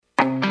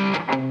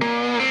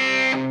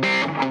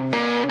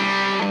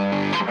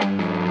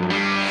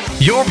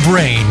Your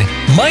brain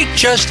might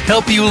just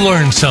help you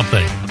learn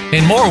something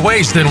in more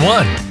ways than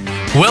one.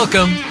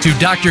 Welcome to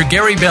Dr.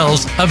 Gary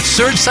Bell's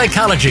Absurd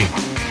Psychology.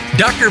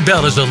 Dr.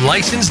 Bell is a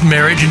licensed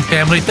marriage and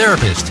family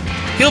therapist.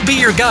 He'll be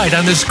your guide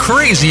on this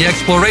crazy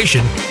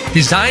exploration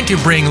designed to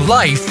bring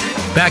life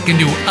back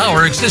into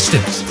our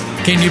existence.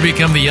 Can you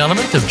become the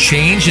element of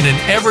change in an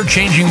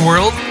ever-changing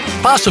world?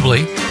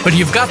 Possibly, but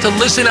you've got to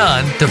listen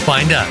on to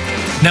find out.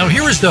 Now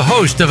here is the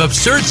host of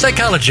Absurd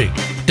Psychology,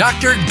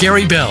 Dr.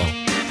 Gary Bell.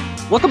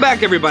 Welcome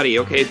back, everybody.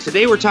 Okay,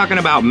 today we're talking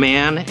about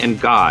man and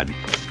God.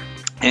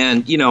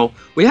 And,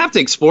 we have to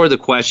explore the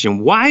question,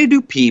 why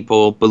do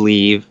people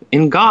believe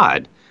in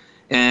God?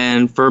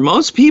 And for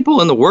most people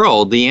in the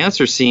world, the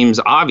answer seems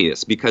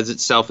obvious because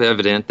it's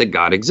self-evident that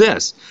God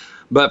exists.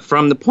 But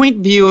from the point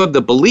of view of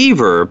the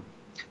believer,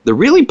 the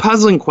really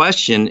puzzling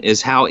question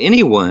is how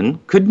anyone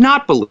could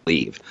not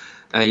believe.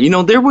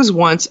 There was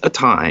once a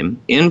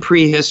time in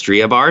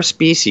prehistory of our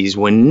species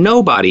when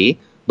nobody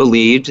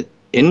believed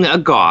in a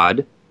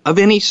God of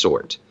any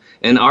sort.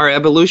 And our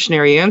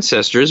evolutionary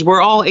ancestors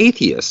were all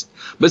atheists.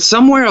 But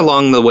somewhere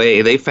along the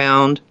way, they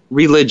found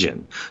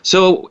religion.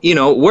 So,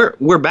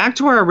 we're back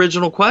to our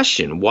original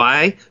question.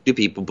 Why do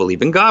people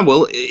believe in God?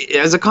 Well,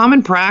 as a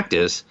common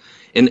practice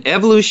in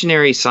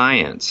evolutionary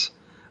science,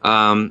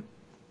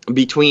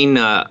 between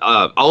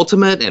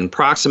ultimate and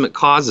proximate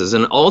causes.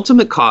 An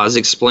ultimate cause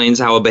explains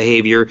how a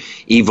behavior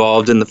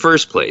evolved in the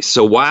first place.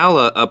 So while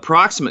a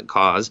proximate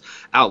cause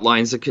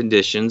outlines the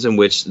conditions in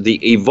which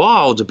the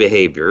evolved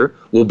behavior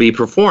will be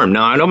performed.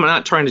 Now, I'm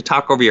not trying to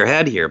talk over your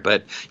head here,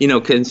 but,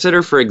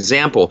 consider, for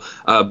example,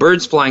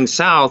 birds flying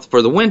south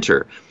for the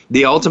winter.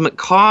 The ultimate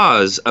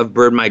cause of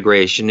bird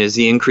migration is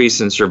the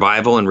increase in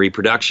survival and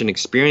reproduction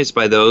experienced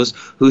by those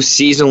who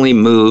seasonally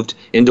moved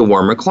into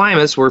warmer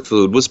climates where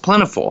food was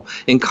plentiful.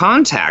 In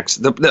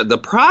context, the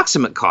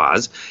proximate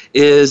cause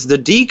is the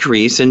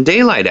decrease in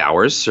daylight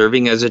hours,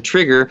 serving as a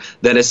trigger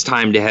that it's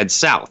time to head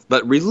south.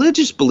 But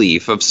religious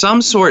belief of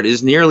some sort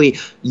is nearly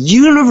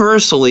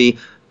universally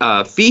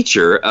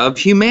feature of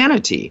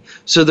humanity.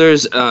 So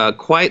there's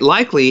quite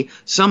likely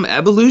some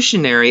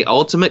evolutionary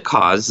ultimate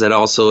cause that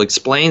also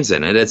explains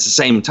it. And at the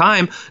same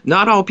time,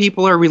 not all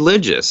people are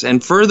religious.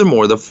 And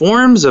furthermore, the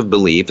forms of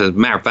belief, as a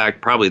matter of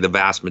fact, probably the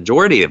vast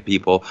majority of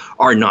people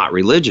are not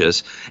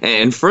religious.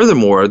 And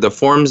furthermore, the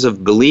forms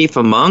of belief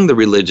among the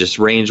religious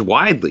range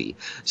widely.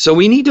 So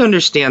we need to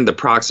understand the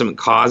proximate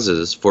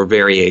causes for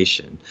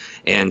variation.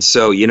 And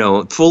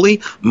so,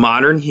 fully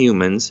modern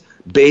humans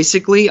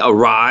basically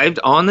arrived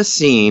on the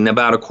scene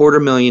about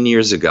 250,000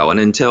 years ago. And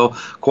until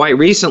quite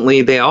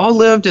recently, they all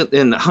lived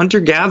in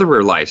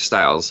hunter-gatherer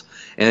lifestyles.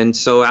 And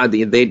so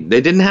they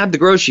didn't have the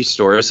grocery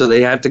store, so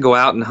they had to go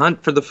out and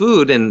hunt for the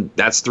food. And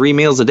that's 3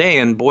 meals a day.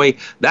 And boy,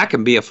 that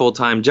can be a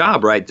full-time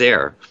job right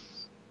there.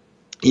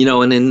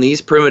 And in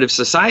these primitive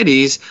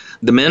societies,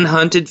 the men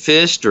hunted,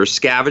 fished, or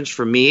scavenged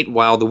for meat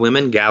while the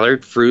women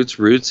gathered fruits,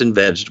 roots, and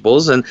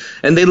vegetables. And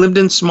they lived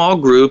in small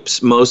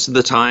groups most of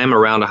the time,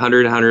 around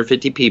 100,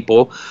 150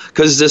 people,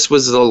 because this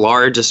was the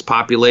largest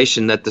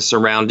population that the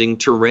surrounding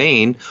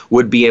terrain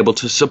would be able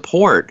to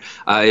support.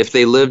 If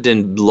they lived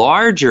in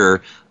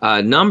larger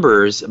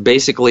numbers,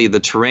 basically the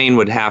terrain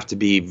would have to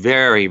be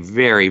very,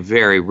 very,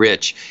 very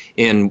rich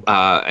in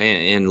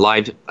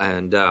live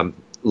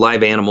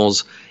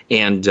animals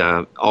and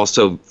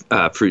also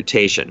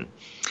fruitation,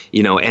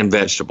 and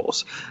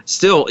vegetables.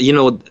 Still,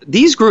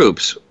 these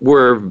groups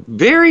were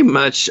very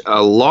much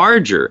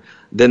larger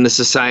than the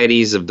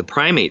societies of the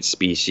primate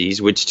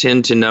species, which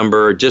tend to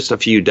number just a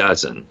few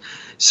dozen.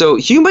 So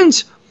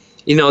humans,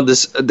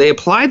 they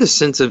apply the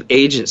sense of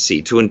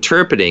agency to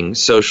interpreting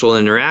social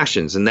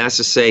interactions. And that's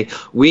to say,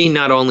 we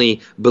not only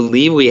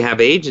believe we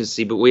have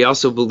agency, but we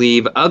also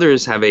believe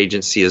others have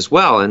agency as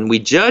well. And we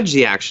judge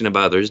the action of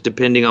others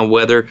depending on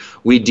whether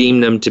we deem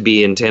them to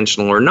be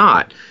intentional or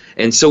not.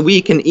 And so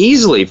we can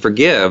easily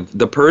forgive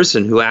the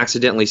person who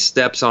accidentally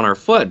steps on our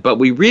foot, but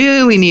we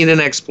really need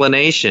an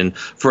explanation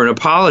for an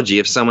apology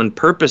if someone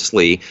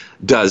purposely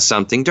does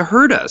something to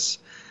hurt us.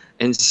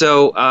 And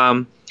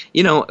so,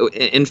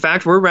 in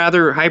fact, we're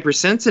rather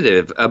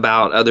hypersensitive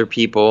about other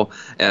people,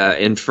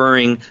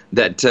 inferring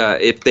that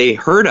if they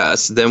hurt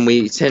us, then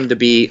we tend to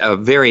be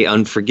very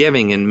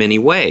unforgiving in many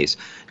ways.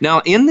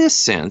 Now, in this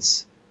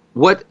sense,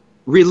 what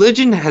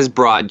religion has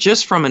brought,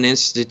 just from an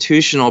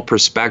institutional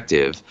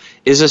perspective,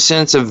 is a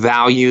sense of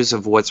values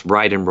of what's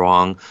right and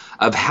wrong,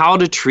 of how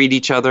to treat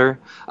each other,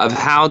 of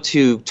how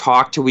to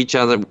talk to each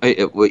other,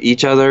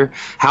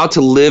 how to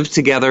live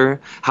together,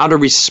 how to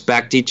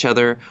respect each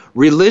other.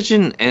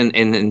 Religion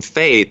and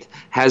faith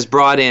has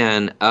brought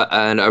in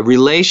a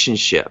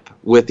relationship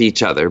with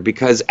each other,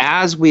 because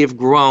as we have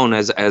grown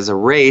as a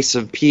race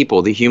of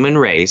people, the human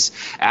race,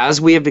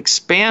 as we have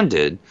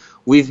expanded,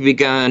 we've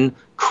begun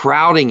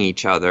crowding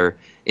each other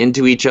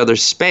into each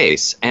other's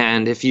space.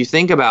 And if you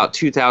think about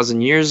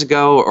 2,000 years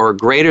ago or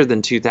greater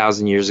than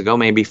 2,000 years ago,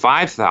 maybe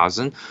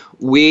 5,000,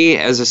 we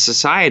as a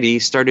society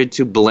started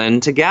to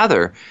blend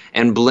together.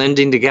 And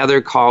blending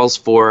together calls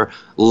for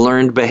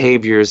learned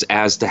behaviors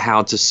as to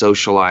how to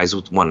socialize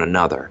with one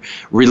another.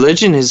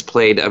 Religion has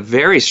played a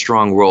very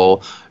strong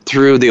role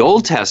through the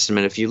Old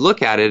Testament. If you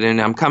look at it, and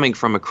I'm coming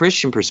from a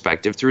Christian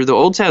perspective, through the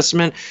Old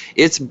Testament,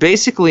 it's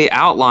basically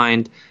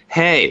outlined,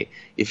 hey,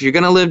 if you're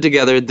going to live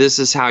together, this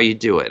is how you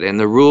do it. And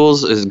the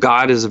rules is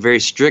God is a very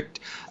strict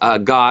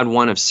God,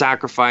 one of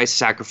sacrifice,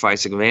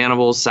 sacrificing of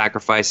animals,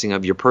 sacrificing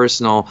of your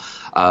personal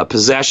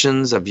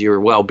possessions, of your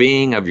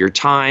well-being, of your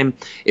time.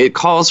 It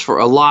calls for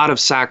a lot of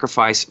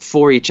sacrifice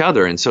for each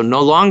other. And so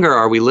no longer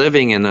are we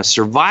living in a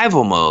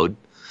survival mode,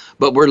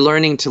 but we're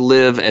learning to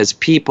live as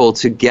people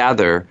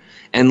together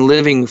and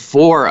living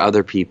for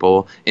other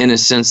people, in a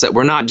sense that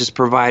we're not just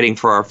providing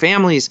for our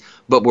families,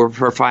 but we're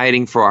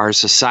providing for our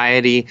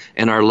society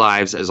and our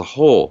lives as a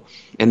whole.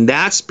 And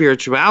that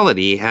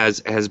spirituality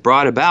has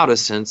brought about a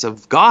sense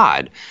of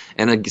God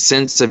and a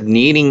sense of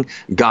needing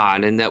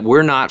God, and that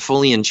we're not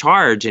fully in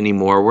charge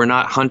anymore. We're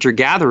not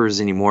hunter-gatherers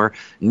anymore.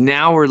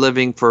 Now we're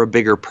living for a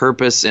bigger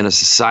purpose in a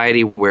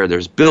society where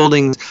there's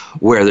buildings,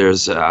 where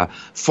there's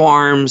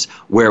farms,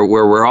 where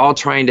we're all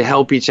trying to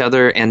help each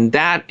other. And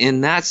that,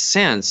 in that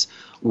sense,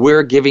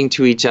 we're giving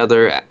to each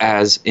other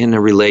as in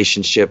a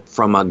relationship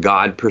from a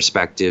God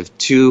perspective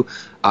to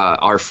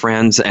our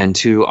friends and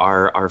to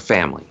our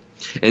family.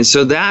 And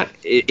so that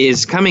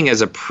is coming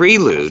as a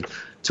prelude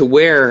to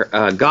where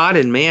God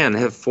and man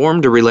have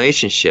formed a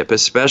relationship,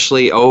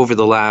 especially over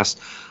the last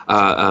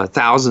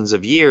thousands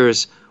of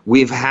years.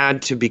 We've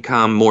had to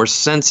become more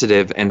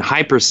sensitive and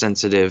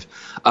hypersensitive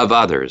of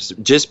others,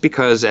 just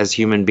because as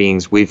human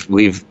beings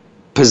we've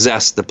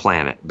possessed the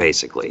planet,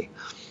 basically.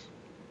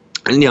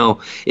 You know,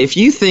 if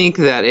you think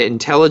that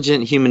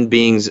intelligent human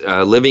beings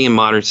living in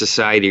modern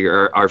society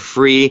are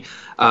free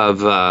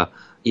of,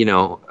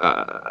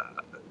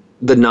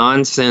 the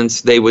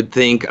nonsense they would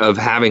think of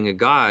having a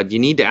God, you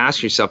need to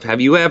ask yourself,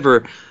 have you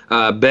ever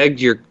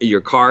begged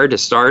your car to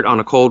start on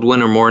a cold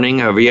winter morning?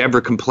 Have you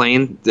ever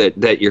complained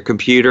that your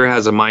computer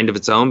has a mind of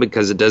its own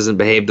because it doesn't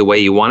behave the way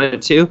you want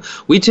it to?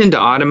 We tend to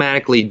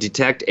automatically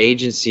detect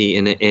agency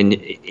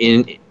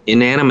in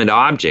inanimate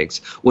objects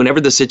whenever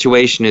the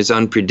situation is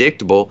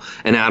unpredictable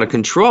and out of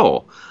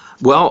control.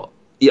 Well,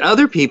 the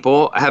other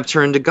people have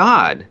turned to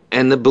God,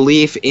 and the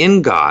belief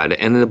in God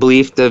and the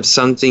belief of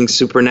something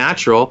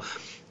supernatural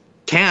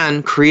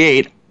can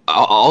create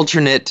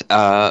alternate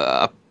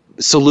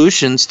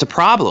solutions to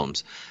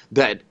problems.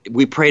 That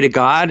we pray to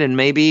God and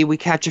maybe we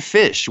catch a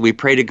fish. We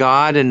pray to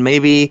God and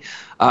maybe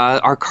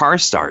our car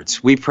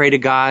starts. We pray to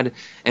God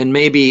and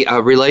maybe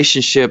a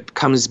relationship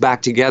comes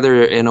back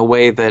together in a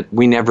way that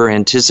we never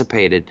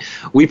anticipated.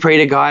 We pray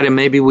to God and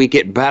maybe we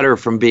get better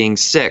from being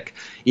sick.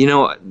 You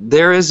know,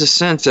 there is a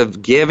sense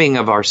of giving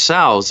of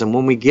ourselves, and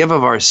when we give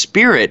of our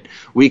spirit,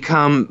 we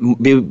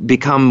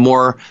become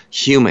more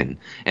human,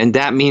 and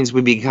that means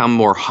we become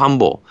more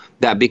humble.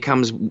 That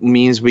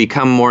means we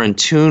become more in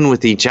tune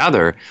with each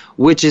other,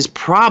 which is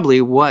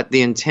probably what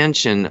the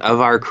intention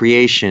of our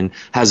creation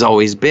has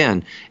always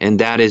been, and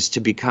that is to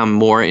become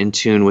more in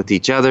tune with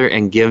each other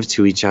and give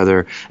to each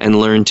other and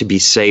learn to be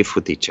safe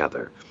with each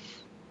other.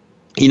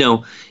 You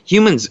know,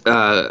 humans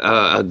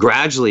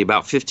gradually,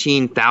 about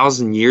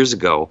 15,000 years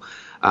ago,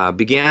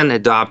 began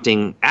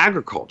adopting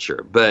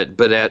agriculture.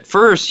 But at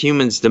first,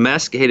 humans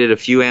domesticated a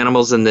few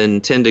animals and then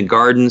tended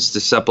gardens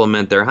to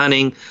supplement their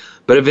hunting.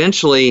 But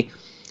eventually,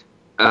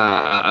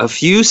 a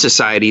few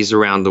societies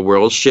around the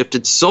world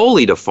shifted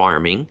solely to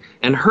farming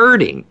and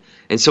herding.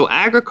 And so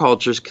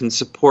agriculture can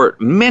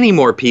support many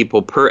more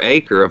people per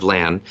acre of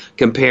land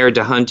compared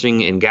to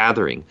hunting and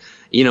gathering.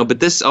 You know, but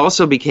this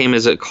also came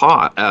with a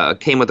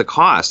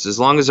cost. As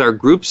long as our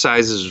group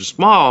sizes are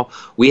small,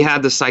 we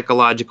had the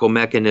psychological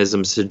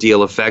mechanisms to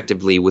deal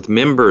effectively with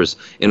members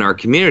in our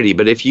community.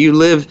 But if you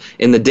live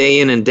in the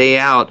day in and day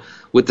out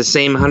with the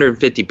same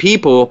 150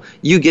 people,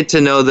 you get to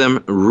know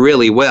them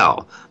really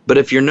well. But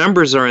if your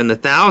numbers are in the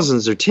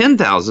thousands or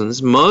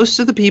 10,000s, most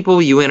of the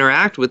people you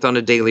interact with on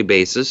a daily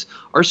basis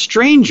are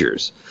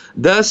strangers.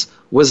 Thus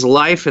was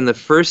life in the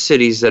first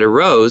cities that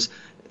arose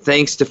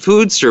thanks to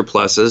food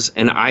surpluses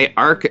and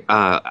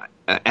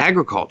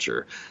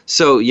agriculture.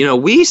 So, you know,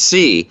 we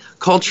see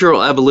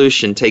cultural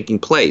evolution taking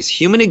place.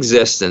 Human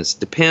existence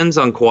depends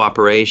on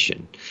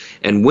cooperation.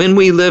 And when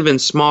we live in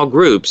small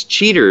groups,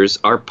 cheaters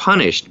are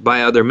punished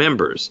by other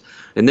members.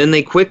 And then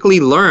they quickly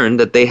learn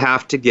that they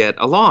have to get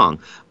along.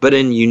 But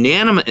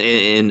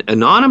in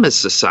anonymous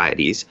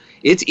societies,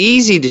 it's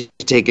easy to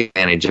take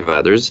advantage of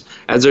others,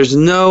 as there's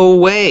no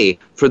way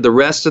for the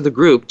rest of the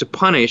group to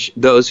punish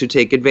those who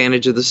take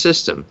advantage of the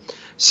system.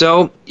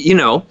 So, you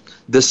know,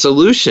 the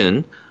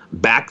solution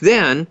back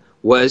then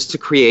was to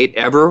create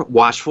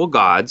ever-watchful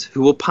gods who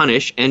will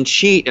punish and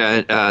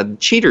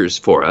cheaters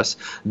for us.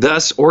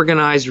 Thus,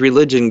 organized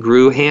religion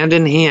grew hand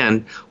in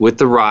hand with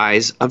the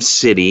rise of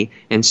city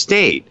and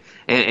state.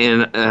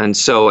 And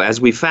so as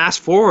we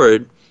fast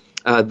forward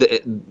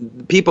the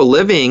people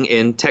living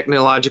in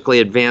technologically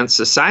advanced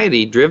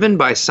society driven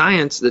by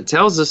science that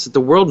tells us that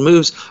the world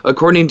moves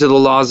according to the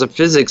laws of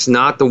physics,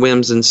 not the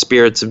whims and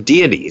spirits of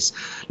deities.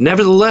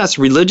 Nevertheless,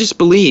 religious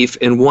belief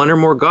in one or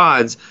more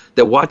gods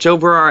that watch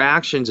over our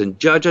actions and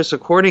judge us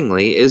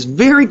accordingly is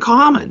very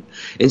common.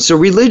 And so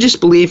religious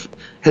belief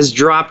has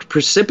dropped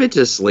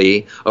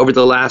precipitously over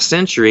the last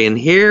century, and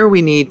here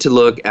we need to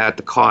look at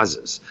the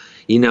causes.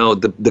 You know,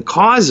 the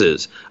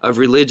causes of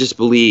religious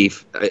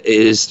belief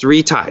is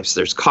three types.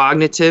 There's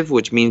cognitive,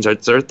 which means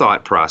it's our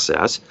thought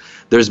process.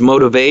 There's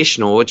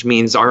motivational, which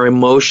means our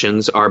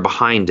emotions are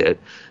behind it.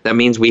 That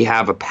means we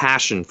have a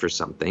passion for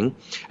something.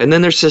 And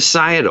then there's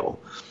societal.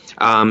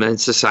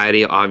 And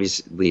society,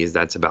 obviously,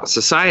 that's about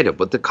societal.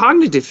 But the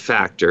cognitive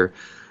factor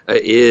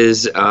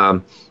is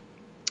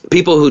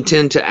people who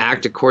tend to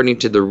act according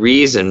to the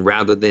reason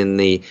rather than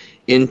the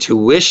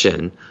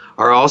intuition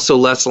are also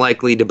less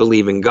likely to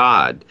believe in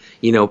God.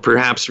 You know,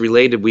 perhaps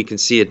related, we can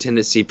see a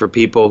tendency for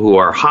people who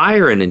are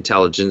higher in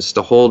intelligence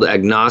to hold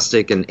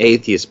agnostic and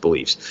atheist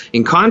beliefs.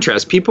 In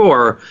contrast, people who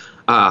are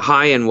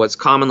high in what's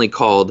commonly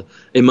called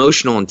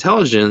emotional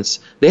intelligence,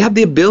 they have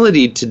the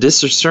ability to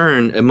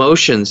discern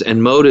emotions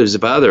and motives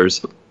of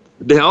others.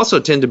 They also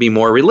tend to be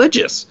more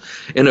religious.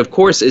 And of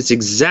course, it's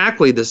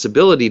exactly this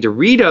ability to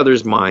read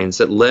others' minds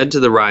that led to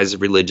the rise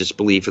of religious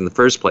belief in the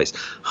first place,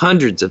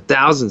 hundreds of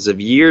thousands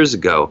of years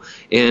ago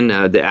in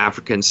the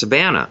African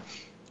savannah.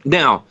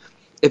 Now,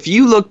 if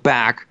you look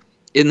back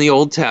in the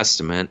Old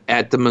Testament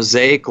at the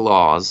Mosaic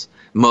laws,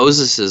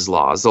 Moses'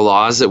 laws, the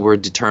laws that were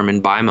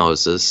determined by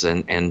Moses,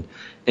 and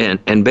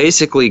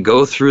basically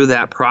go through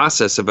that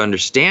process of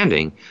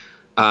understanding,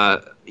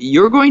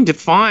 you're going to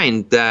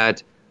find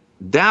that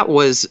that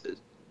was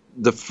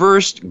the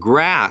first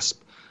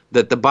grasp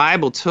that the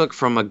Bible took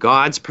from a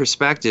God's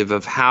perspective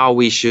of how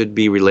we should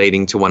be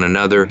relating to one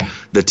another,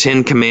 the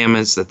 10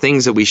 Commandments, the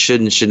things that we should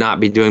and should not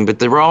be doing. But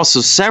there were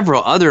also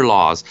several other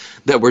laws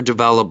that were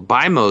developed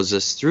by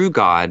Moses through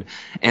God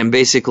and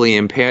basically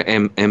and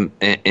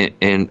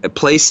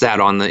placed that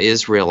on the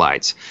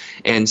Israelites.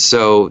 And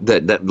so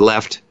that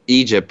left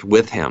Egypt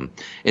with him.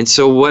 And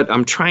so what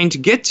I'm trying to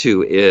get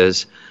to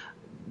is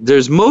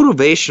there's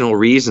motivational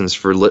reasons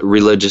for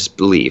religious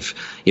belief.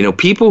 You know,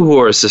 people who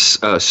are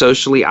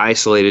socially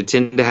isolated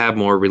tend to have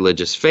more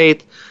religious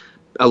faith,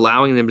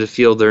 allowing them to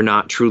feel they're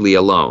not truly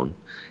alone.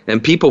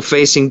 And people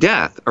facing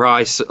death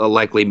are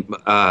likely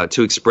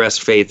to express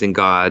faith in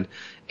God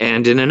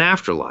and in an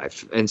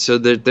afterlife. And so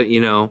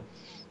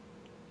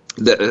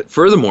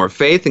furthermore,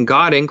 faith in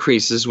God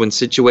increases when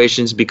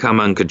situations become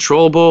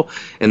uncontrollable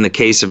in the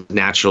case of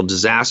natural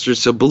disasters.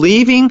 So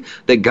believing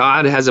that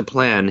God has a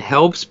plan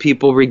helps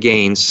people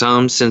regain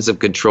some sense of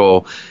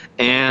control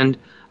and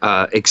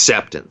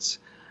acceptance.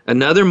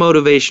 Another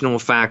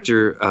motivational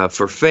factor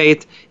for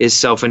faith is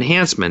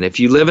self-enhancement. If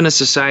you live in a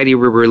society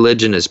where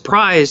religion is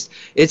prized,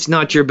 it's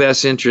not your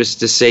best interest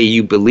to say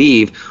you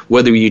believe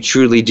whether you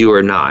truly do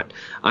or not.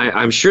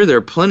 I'm sure there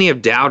are plenty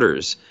of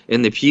doubters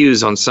in the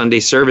pews on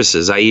Sunday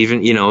services.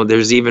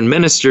 There's even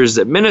ministers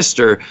that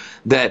minister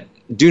that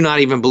do not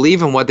even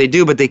believe in what they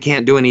do, but they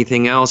can't do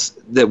anything else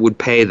that would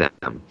pay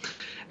them.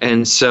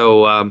 And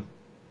so,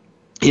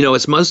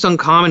 it's most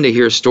uncommon to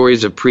hear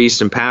stories of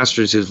priests and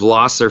pastors who've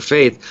lost their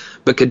faith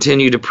but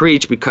continue to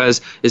preach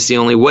because it's the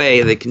only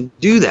way they can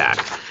do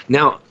that.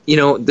 Now,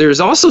 there's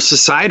also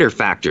societal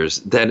factors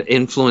that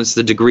influence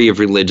the degree of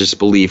religious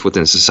belief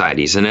within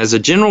societies. And as a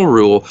general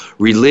rule,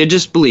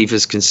 religious belief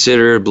is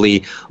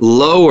considerably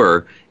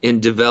lower in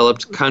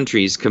developed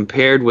countries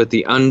compared with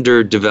the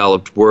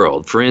underdeveloped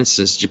world. For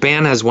instance,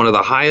 Japan has one of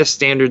the highest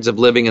standards of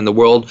living in the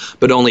world,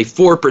 but only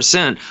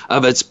 4%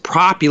 of its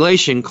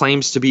population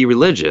claims to be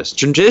religious.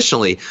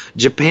 Traditionally,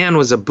 Japan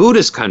was a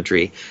Buddhist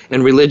country,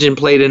 and religion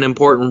played an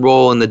important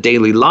role in the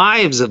daily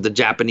lives of the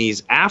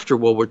Japanese after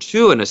World War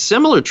II, and a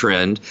similar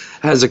trend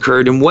has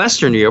occurred in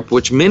Western Europe,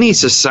 which many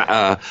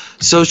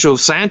social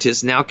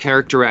scientists now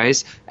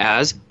characterize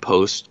as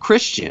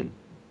post-Christian.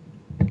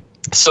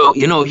 So,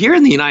 here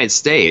in the United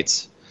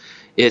States,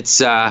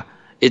 it's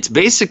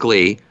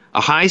basically a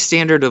high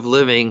standard of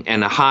living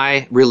and a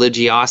high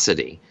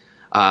religiosity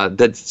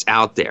that's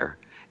out there.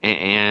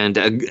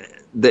 And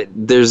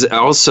there's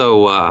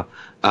also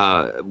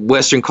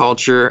Western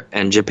culture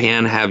and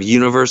Japan have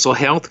universal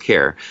health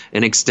care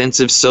and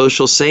extensive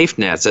social safe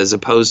nets as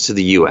opposed to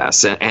the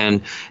U.S.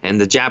 And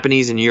the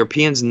Japanese and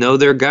Europeans know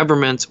their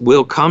governments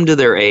will come to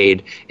their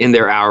aid in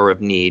their hour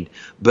of need.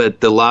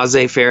 But the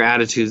laissez-faire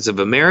attitudes of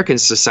American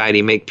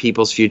society make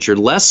people's future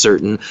less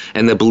certain,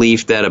 and the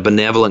belief that a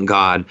benevolent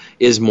God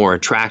is more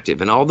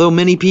attractive. And although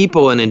many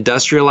people in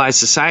industrialized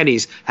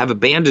societies have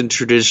abandoned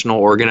traditional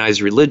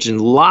organized religion,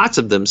 lots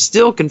of them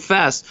still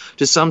confess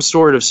to some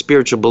sort of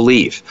spiritual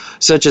belief,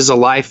 such as a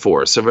life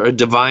force or a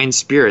divine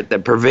spirit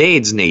that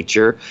pervades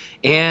nature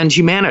and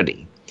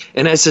humanity.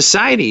 And as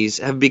societies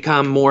have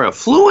become more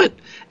affluent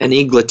and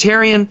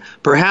egalitarian,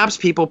 perhaps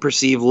people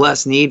perceive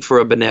less need for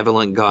a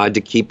benevolent God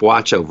to keep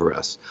watch over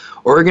us.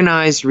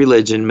 Organized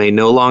religion may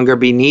no longer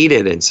be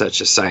needed in such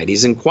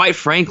societies. And quite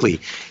frankly,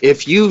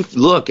 if you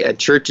look at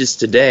churches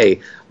today,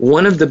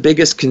 one of the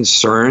biggest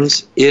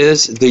concerns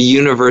is the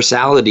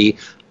universality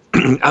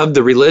of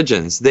the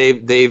religions.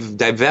 They've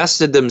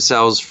divested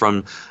themselves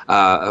from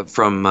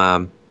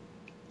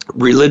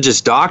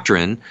religious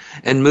doctrine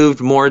and moved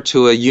more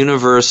to a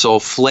universal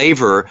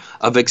flavor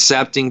of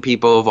accepting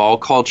people of all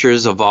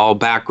cultures, of all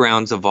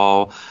backgrounds, of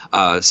all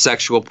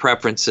sexual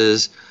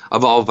preferences,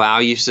 of all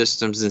value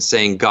systems, and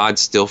saying God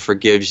still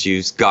forgives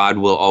you, God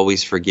will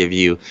always forgive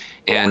you.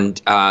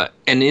 And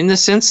in a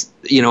sense,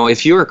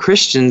 if you're a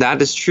Christian,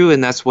 that is true,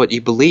 and that's what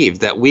you believe,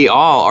 that we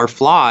all are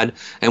flawed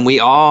and we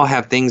all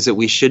have things that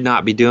we should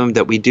not be doing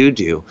that we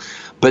do.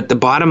 But the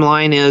bottom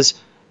line is,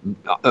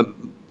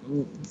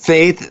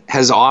 faith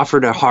has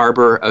offered a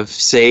harbor of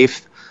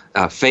safe.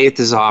 Faith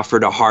has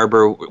offered a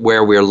harbor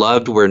where we're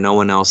loved, where no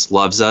one else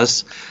loves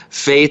us.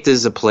 Faith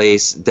is a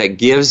place that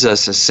gives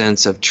us a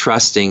sense of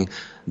trusting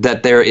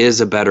that there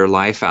is a better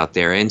life out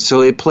there. And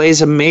so it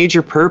plays a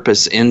major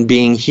purpose in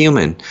being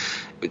human.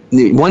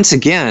 Once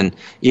again,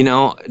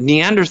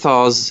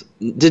 Neanderthals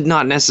did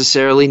not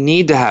necessarily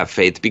need to have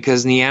faith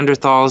because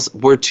Neanderthals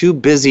were too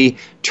busy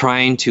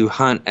trying to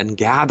hunt and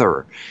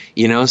gather.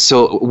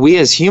 So we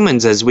as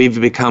humans, as we've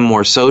become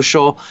more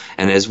social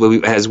and as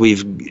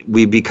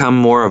we've become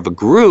more of a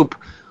group,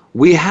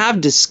 we have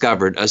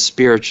discovered a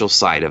spiritual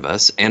side of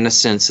us and a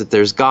sense that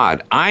there's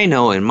God. I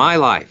know in my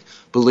life,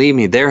 believe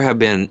me, there have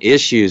been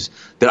issues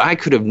that I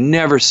could have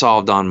never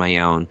solved on my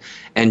own.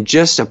 And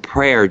just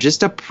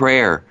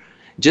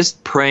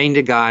praying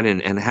to God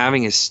and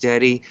having a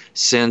steady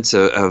sense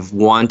of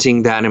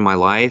wanting that in my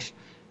life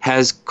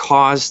has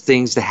caused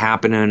things to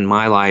happen in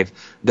my life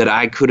that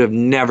I could have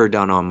never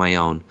done on my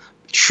own.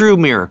 True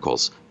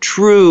miracles,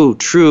 true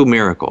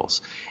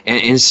miracles.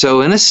 And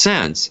so in a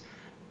sense,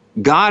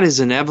 God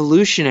is an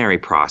evolutionary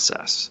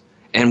process.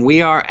 And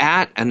we are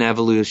at an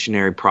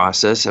evolutionary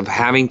process of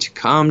having to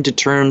come to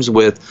terms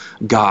with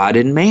God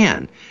and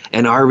man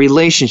and our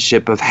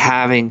relationship of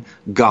having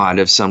God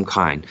of some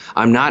kind.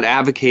 I'm not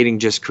advocating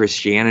just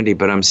Christianity,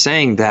 but I'm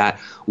saying that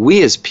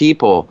we as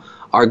people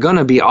are going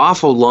to be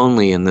awful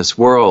lonely in this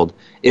world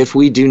if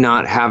we do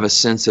not have a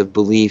sense of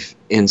belief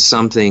in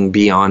something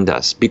beyond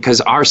us,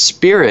 because our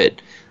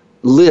spirit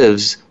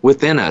lives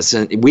within us,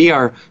 and we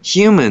are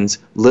humans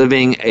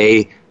living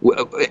a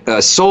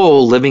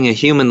soul living a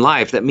human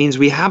life. That means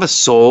we have a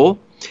soul,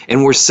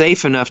 and we're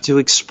safe enough to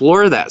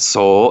explore that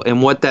soul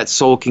and what that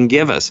soul can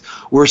give us.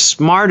 We're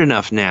smart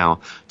enough now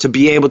to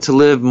be able to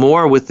live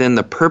more within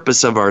the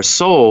purpose of our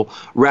soul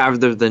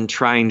rather than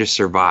trying to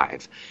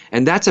survive.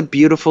 And that's a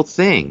beautiful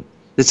thing.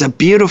 It's a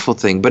beautiful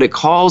thing, but it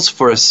calls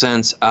for a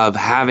sense of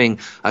having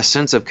a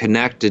sense of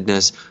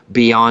connectedness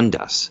beyond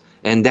us.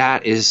 And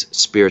that is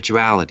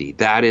spirituality.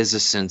 That is a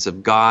sense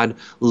of God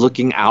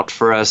looking out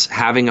for us,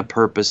 having a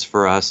purpose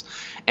for us,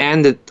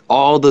 and that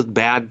all the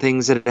bad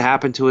things that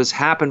happen to us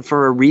happen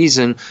for a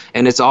reason,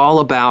 and it's all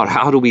about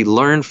how do we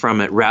learn from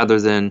it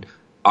rather than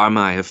am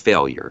I a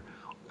failure.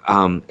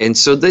 And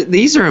so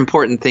these are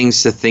important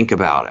things to think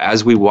about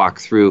as we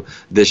walk through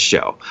this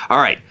show. All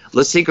right,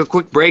 let's take a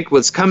quick break.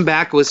 Let's come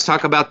back. Let's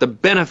talk about the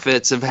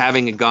benefits of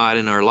having a God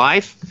in our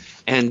life.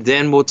 And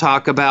then we'll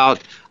talk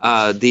about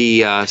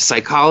the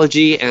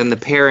psychology and the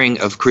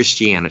pairing of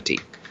Christianity.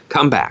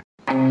 Come back.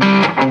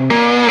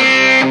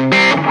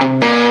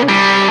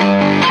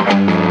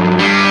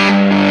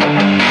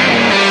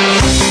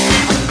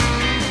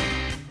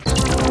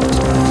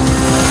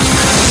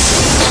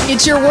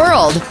 It's your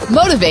world.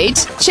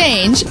 Motivate,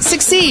 change,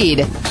 succeed.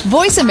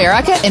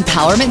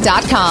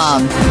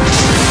 VoiceAmericaEmpowerment.com.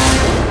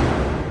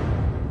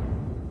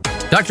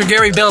 Dr.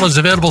 Gary Bell is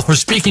available for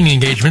speaking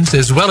engagements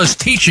as well as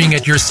teaching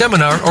at your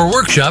seminar or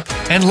workshop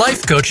and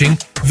life coaching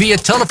via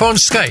telephone,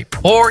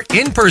 Skype, or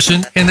in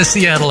person in the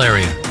Seattle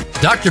area.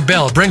 Dr.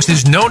 Bell brings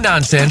his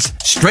no-nonsense,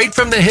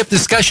 straight-from-the-hip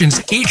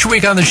discussions each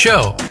week on the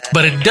show,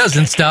 but it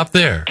doesn't stop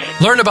there.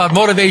 Learn about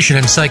motivation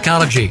and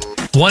psychology,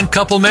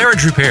 one-couple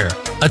marriage repair,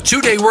 a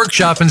 2-day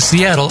workshop in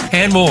Seattle,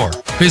 and more.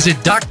 Visit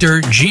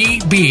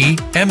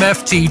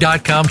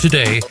drgbmft.com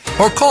today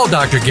or call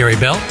Dr. Gary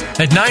Bell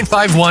at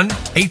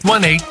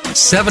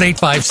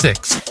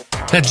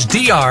 951-818-7856. That's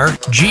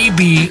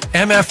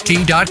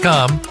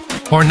drgbmft.com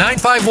or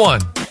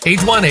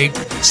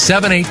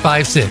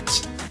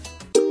 951-818-7856.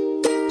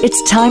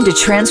 It's time to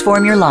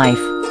transform your life.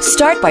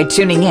 Start by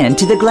tuning in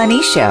to The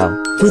Glenyce Show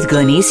with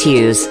Glenyce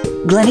Hughes.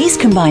 Glenyce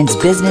combines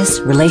business,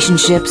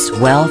 relationships,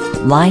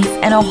 wealth, life,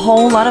 and a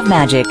whole lot of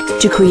magic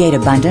to create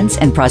abundance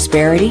and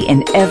prosperity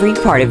in every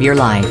part of your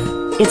life.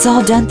 It's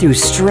all done through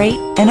straight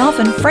and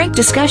often frank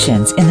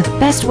discussions in the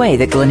best way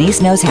that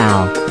Glenyce knows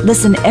how.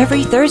 Listen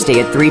every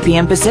Thursday at 3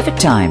 p.m. Pacific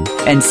Time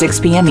and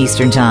 6 p.m.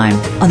 Eastern Time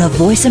on the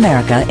Voice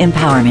America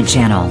Empowerment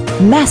Channel.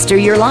 Master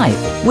your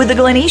life with The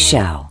Glenyce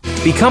Show.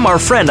 Become our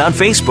friend on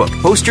Facebook.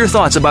 Post your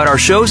thoughts about our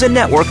shows and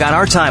network on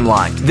our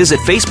timeline. Visit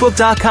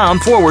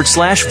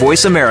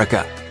Facebook.com/Voice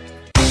America.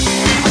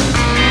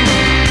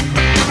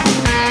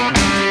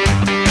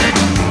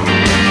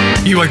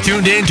 You are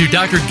tuned in to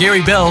Dr.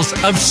 Gary Bell's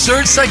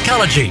Absurd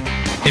Psychology.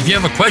 If you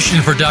have a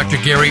question for Dr.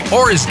 Gary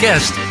or his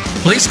guest,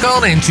 please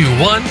call in to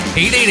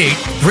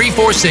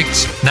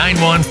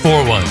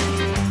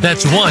 1-888-346-9141.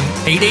 That's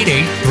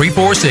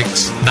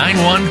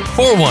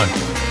 1-888-346-9141.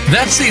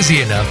 That's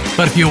easy enough,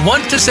 but if you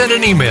want to send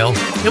an email,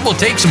 it will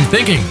take some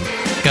thinking.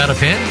 Got a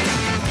pen?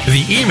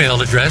 The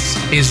email address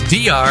is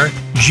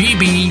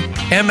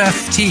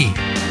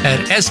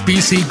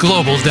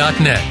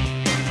drgbmft@sbcglobal.net.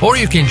 Or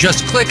you can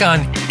just click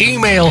on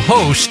Email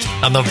Host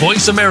on the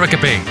Voice America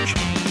page.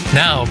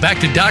 Now, back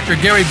to Dr.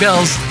 Gary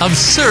Bell's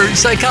Absurd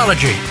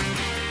Psychology.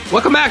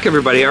 Welcome back,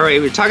 everybody. All right,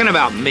 we're talking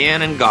about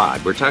man and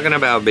God. We're talking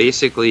about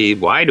basically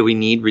why do we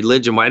need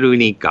religion? Why do we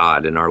need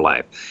God in our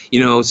life? You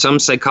know, some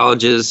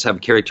psychologists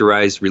have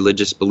characterized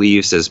religious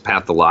beliefs as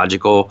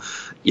pathological,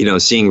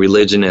 seeing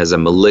religion as a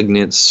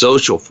malignant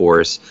social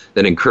force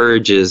that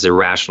encourages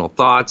irrational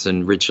thoughts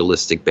and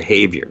ritualistic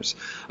behaviors.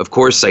 Of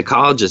course,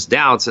 psychologists'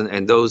 doubts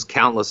and those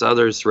countless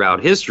others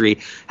throughout history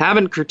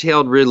haven't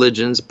curtailed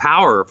religion's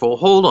powerful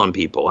hold on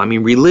people. I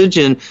mean,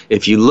 religion,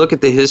 if you look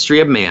at the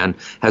history of man,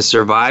 has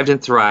survived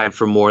and thrived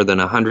for more than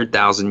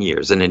 100,000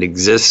 years, and it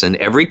exists in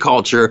every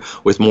culture,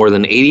 with more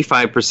than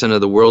 85% of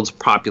the world's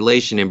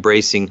population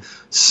embracing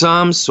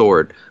some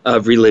sort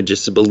of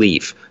religious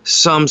belief.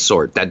 Some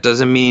sort. That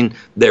doesn't mean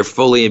they're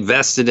fully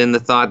invested in the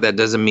thought. That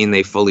doesn't mean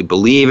they fully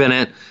believe in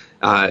it.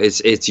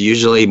 It's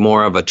usually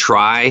more of a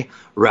try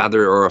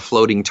or a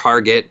floating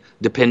target,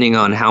 depending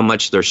on how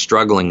much they're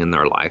struggling in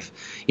their life.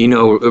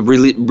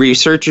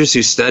 Researchers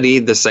who study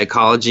the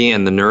psychology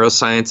and the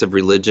neuroscience of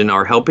religion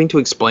are helping to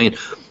explain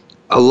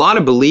a lot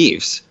of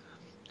beliefs,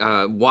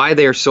 why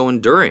they're so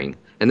enduring.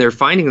 And they're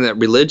finding that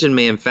religion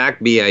may in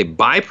fact be a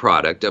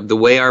byproduct of the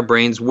way our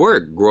brains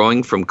work,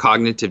 growing from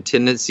cognitive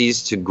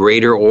tendencies to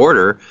greater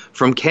order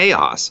from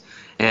chaos.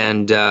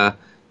 And,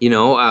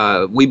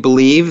 we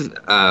believe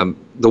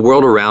the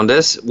world around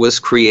us was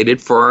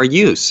created for our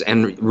use.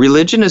 And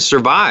religion has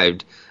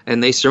survived,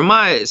 and they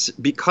surmise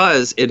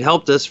because it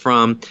helped us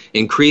from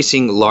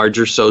increasing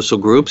larger social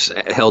groups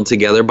held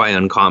together by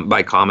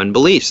common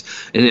beliefs.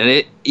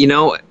 And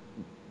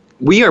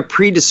we are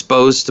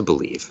predisposed to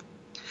believe.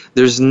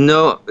 There's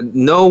no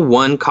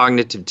one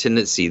cognitive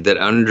tendency that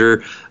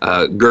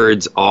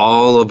undergirds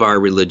all of our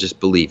religious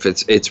belief.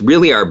 It's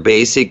really our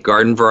basic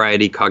garden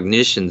variety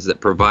cognitions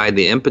that provide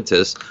the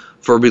impetus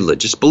for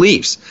religious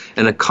beliefs.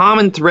 And a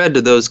common thread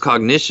to those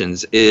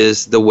cognitions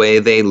is the way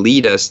they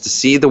lead us to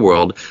see the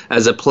world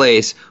as a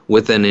place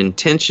with an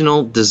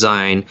intentional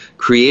design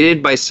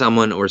created by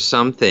someone or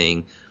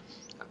something,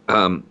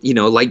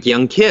 like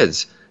young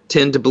kids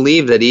tend to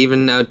believe that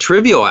even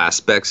trivial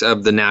aspects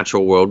of the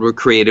natural world were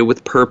created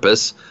with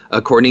purpose,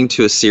 according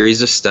to a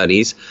series of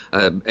studies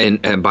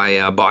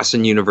by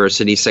Boston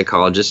University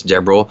psychologist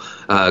Deborah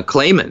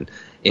Clayman.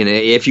 And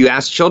if you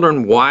ask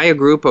children why a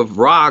group of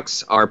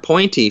rocks are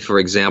pointy, for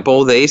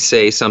example, they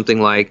say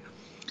something like,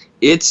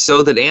 "It's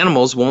so that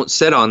animals won't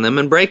sit on them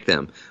and break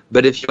them."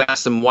 But if you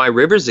ask them why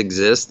rivers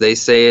exist, they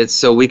say it's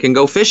so we can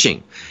go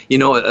fishing.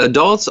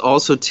 Adults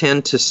also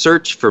tend to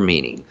search for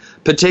meaning,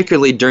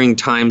 particularly during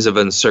times of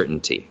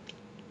uncertainty.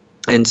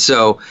 And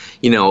so,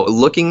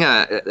 looking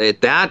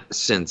at that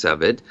sense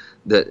of it,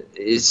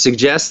 it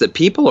suggests that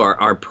people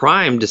are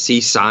primed to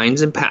see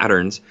signs and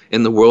patterns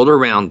in the world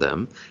around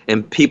them.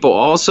 And people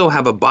also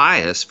have a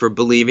bias for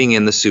believing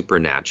in the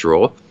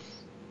supernatural.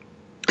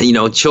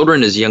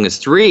 Children as young as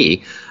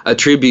 3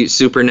 attribute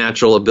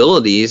supernatural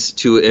abilities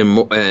to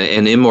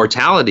and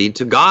immortality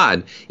to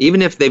God,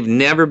 even if they've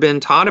never been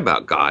taught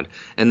about God.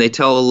 And they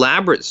tell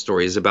elaborate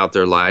stories about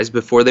their lives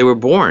before they were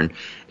born.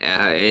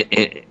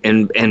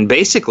 And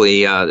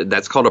basically,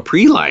 that's called a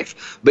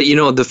pre-life. But,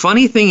 the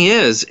funny thing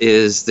is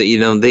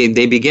that,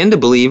 they begin to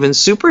believe in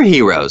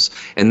superheroes.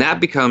 And that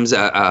becomes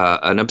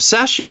an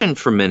obsession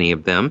for many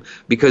of them,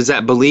 because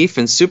that belief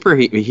in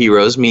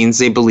superheroes means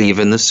they believe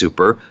in the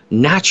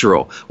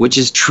supernatural, which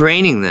is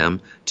training them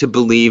to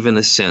believe in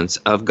a sense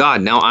of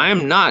God. Now, I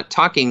am not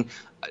talking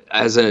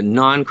as a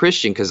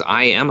non-Christian, because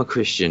I am a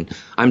Christian.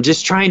 I'm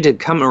just trying to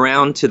come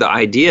around to the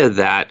idea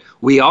that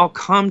we all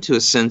come to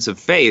a sense of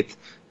faith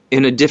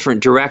in a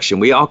different direction.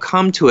 We all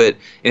come to it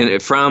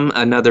from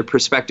another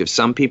perspective.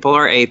 Some people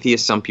are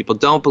atheists, some people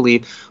don't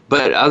believe,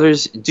 but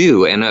others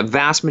do. And a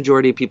vast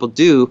majority of people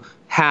do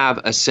have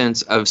a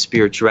sense of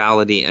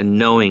spirituality and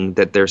knowing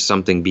that there's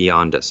something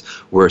beyond us.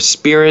 We're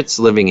spirits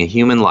living a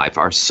human life.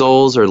 Our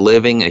souls are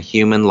living a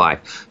human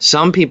life.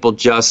 Some people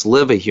just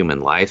live a human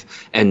life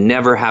and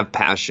never have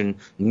passion,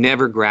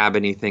 never grab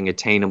anything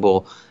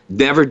attainable,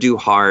 never do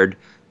hard.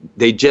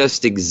 They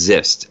just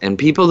exist. And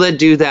people that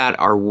do that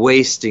are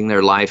wasting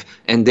their life,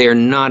 and they're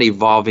not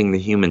evolving the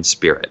human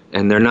spirit,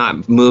 and they're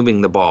not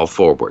moving the ball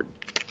forward.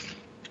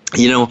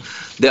 The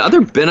other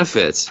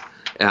benefits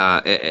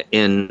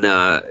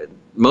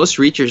most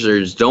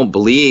researchers don't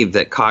believe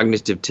that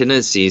cognitive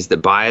tendencies that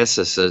bias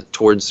us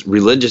towards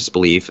religious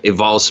belief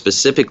evolve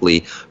specifically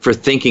for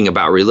thinking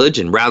about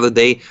religion. Rather,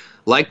 they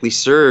likely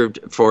served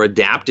for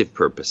adaptive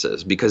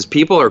purposes, because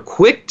people are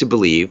quick to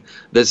believe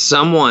that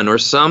someone or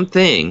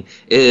something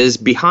is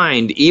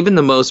behind even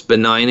the most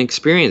benign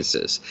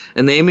experiences.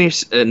 And they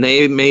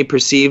may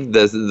perceive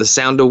the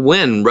sound of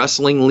wind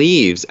rustling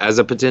leaves as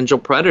a potential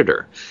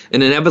predator.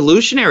 And in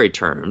evolutionary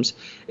terms,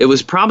 it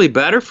was probably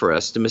better for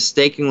us to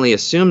mistakenly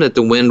assume that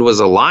the wind was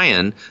a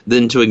lion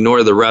than to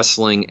ignore the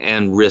rustling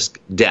and risk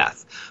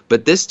death.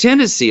 But this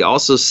tendency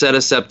also set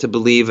us up to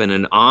believe in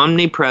an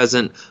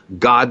omnipresent,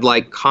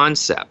 godlike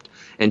concept.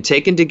 And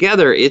taken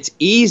together, it's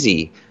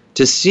easy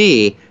to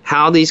see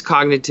how these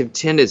cognitive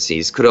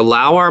tendencies could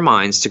allow our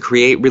minds to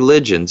create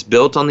religions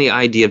built on the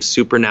idea of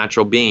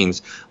supernatural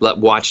beings that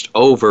watched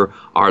over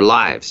our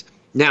lives.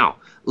 Now,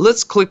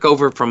 let's click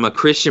over from a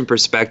Christian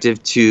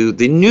perspective to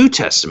the New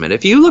Testament.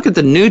 If you look at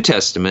the New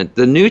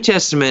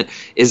Testament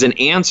is an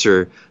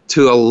answer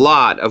to a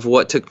lot of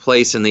what took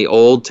place in the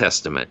Old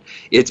Testament.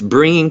 It's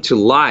bringing to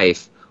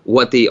life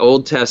what the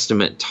Old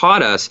Testament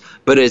taught us,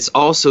 but it's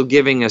also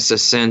giving us a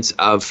sense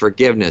of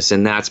forgiveness,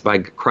 and that's by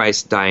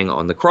Christ dying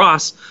on the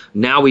cross.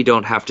 Now we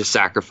don't have to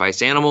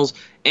sacrifice animals,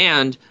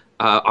 and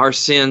our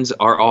sins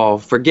are all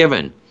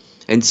forgiven.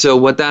 And so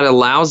what that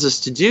allows us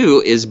to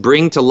do is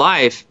bring to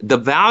life the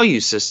value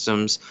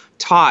systems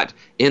taught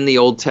in the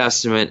Old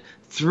Testament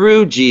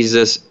through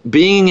Jesus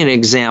being an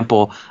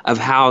example of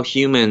how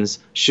humans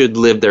should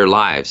live their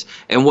lives.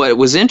 And what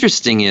was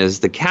interesting is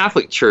the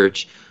Catholic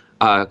Church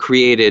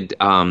created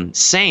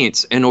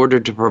saints in order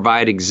to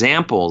provide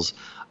examples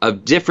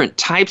of different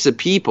types of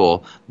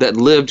people that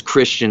lived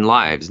Christian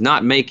lives,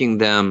 not making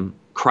them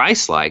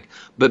Christ-like,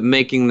 but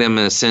making them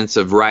in a sense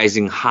of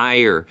rising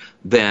higher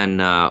than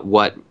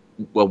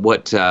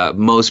what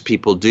most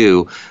people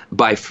do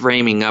by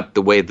framing up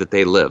the way that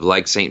they live.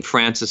 Like St.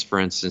 Francis, for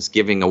instance,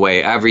 giving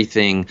away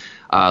everything,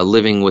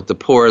 living with the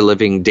poor,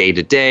 living day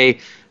to day,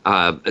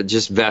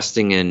 just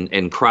vesting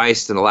in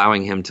Christ and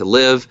allowing him to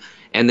live,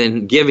 and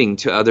then giving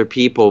to other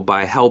people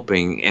by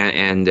helping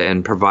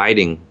and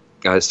providing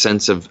a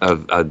sense of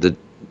the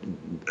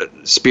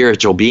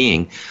spiritual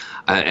being.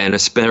 And a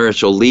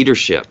spiritual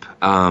leadership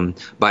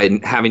by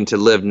having to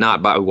live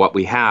not by what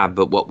we have,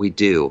 but what we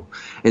do.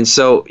 And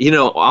so,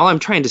 all I'm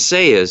trying to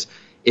say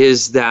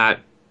is that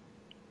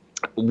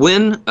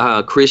when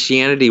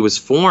Christianity was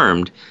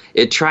formed,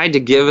 it tried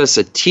to give us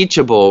a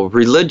teachable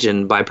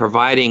religion by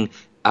providing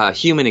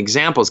human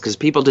examples, because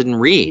people didn't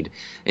read.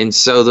 And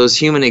so those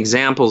human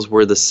examples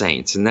were the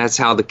saints. And that's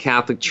how the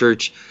Catholic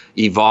Church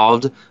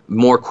evolved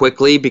more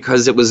quickly,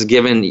 because it was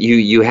given,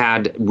 you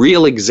had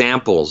real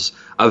examples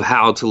of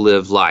how to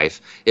live life.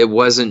 It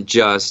wasn't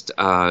just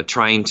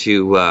trying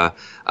to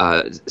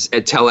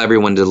tell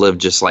everyone to live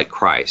just like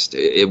Christ.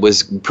 It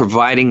was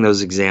providing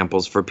those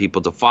examples for people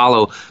to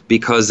follow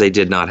because they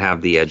did not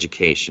have the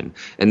education.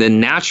 And then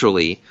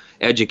naturally,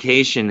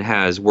 education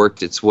has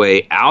worked its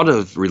way out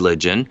of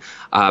religion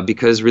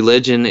because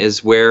religion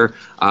is where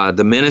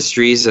the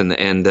ministries and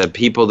the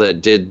people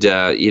that did,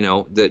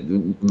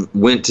 that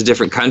went to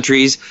different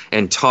countries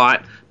and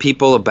taught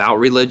people about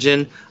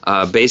religion,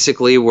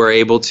 basically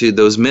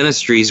those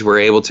ministries were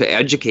able to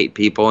educate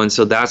people. And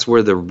so that's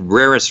where the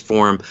rarest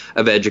form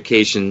of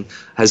education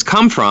has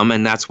come from.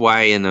 And that's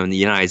why in the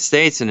United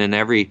States and in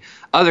every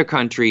other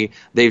country,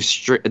 they've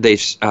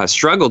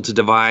struggled to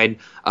divide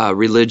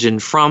religion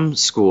from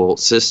school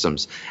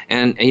systems.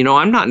 And,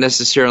 I'm not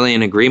necessarily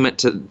in agreement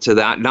to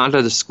that. Not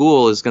that the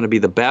school is going to be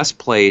the best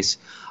place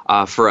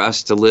for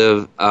us to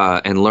live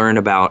and learn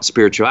about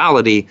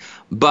spirituality,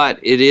 but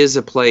it is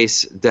a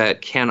place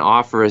that can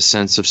offer a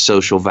sense of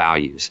social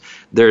values.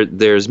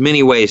 There's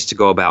many ways to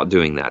go about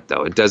doing that,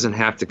 though. It doesn't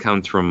have to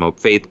come from a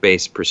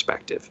faith-based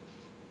perspective.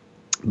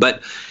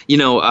 But,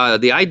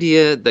 the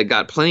idea that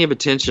got plenty of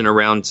attention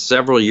around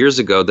several years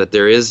ago, that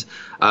there is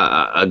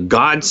a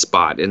God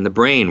spot in the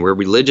brain where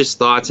religious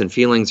thoughts and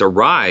feelings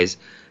arise,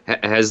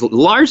 has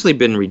largely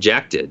been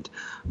rejected.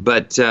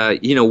 But,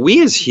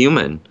 we as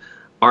human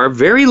are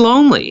very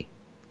lonely,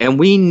 and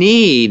we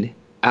need,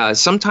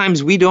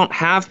 sometimes we don't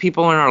have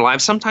people in our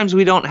lives, sometimes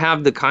we don't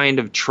have the kind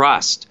of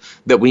trust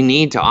that we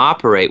need to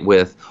operate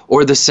with,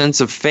 or the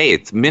sense of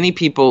faith. Many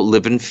people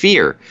live in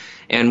fear,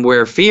 and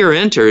where fear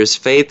enters,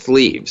 faith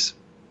leaves.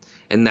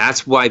 And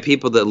that's why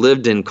people that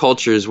lived in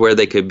cultures where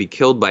they could be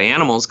killed by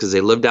animals because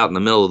they lived out in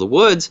the middle of the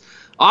woods,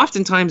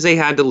 oftentimes they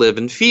had to live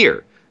in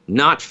fear,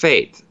 not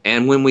faith.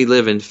 And when we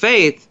live in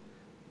faith,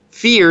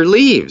 fear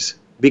leaves,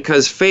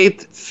 because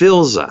faith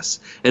fills us,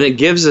 and it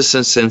gives us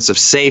a sense of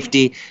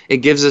safety. It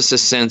gives us a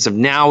sense of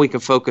now we can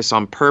focus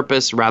on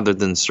purpose rather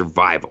than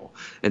survival.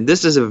 And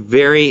this is a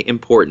very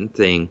important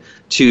thing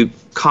to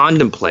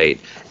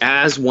contemplate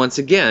as, once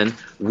again,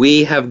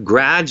 we have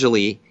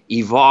gradually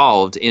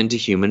evolved into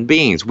human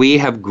beings. We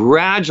have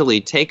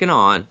gradually taken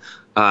on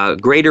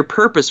greater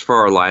purpose for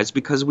our lives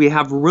because we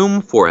have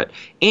room for it.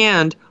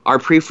 And our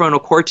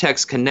prefrontal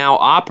cortex can now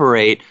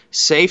operate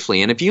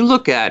safely. And if you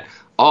look at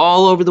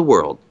all over the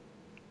world,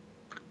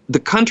 the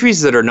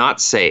countries that are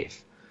not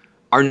safe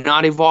are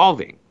not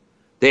evolving.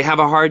 They have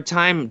a hard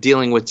time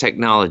dealing with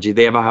technology.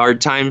 They have a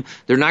hard time.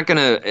 They're not going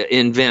to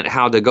invent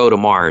how to go to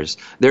Mars.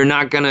 They're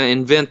not going to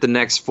invent the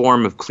next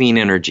form of clean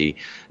energy.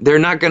 They're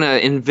not going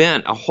to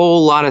invent a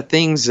whole lot of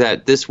things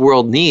that this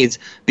world needs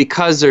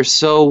because they're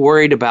so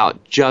worried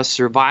about just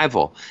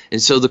survival.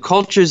 And so the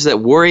cultures that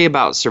worry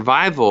about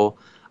survival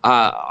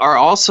are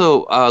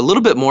also a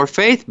little bit more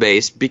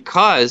faith-based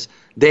because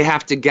they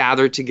have to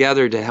gather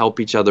together to help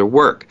each other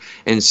work.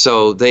 And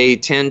so they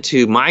tend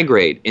to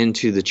migrate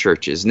into the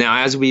churches.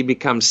 Now, as we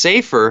become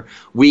safer,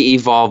 we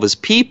evolve as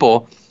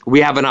people. We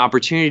have an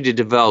opportunity to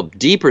develop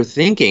deeper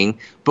thinking,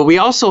 but we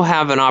also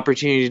have an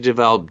opportunity to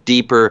develop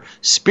deeper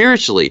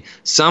spiritually.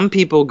 Some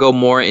people go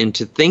more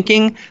into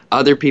thinking,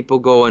 other people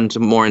go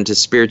more into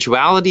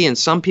spirituality, and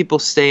some people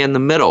stay in the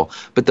middle.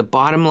 But the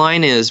bottom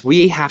line is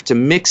we have to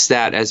mix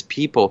that as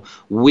people.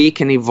 We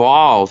can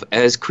evolve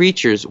as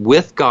creatures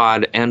with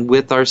God and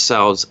with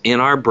ourselves in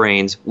our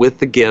brains with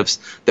the gifts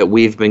that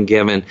we've been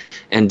given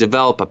and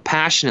develop a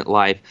passionate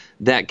life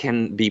that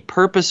can be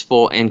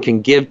purposeful and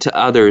can give to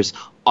others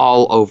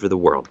all over the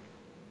world.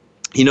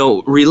 You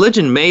know,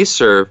 religion may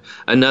serve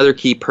another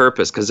key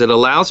purpose because it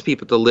allows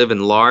people to live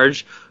in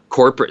large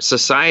corporate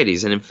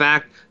societies. And in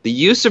fact, the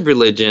use of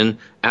religion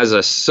as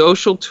a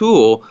social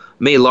tool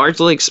may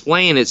largely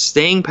explain its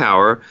staying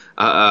power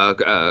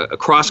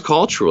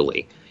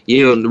cross-culturally.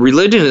 You know,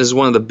 religion is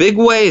one of the big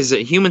ways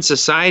that human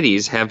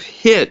societies have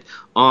hit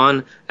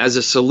on as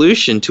a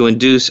solution to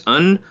induce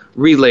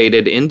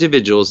unrelated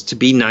individuals to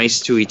be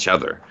nice to each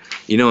other.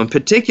 You know, in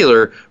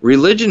particular,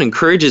 religion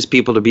encourages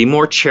people to be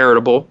more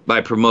charitable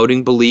by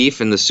promoting belief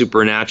in the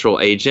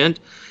supernatural agent,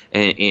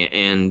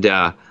 and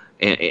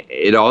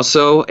it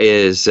also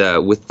is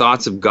with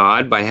thoughts of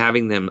God by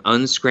having them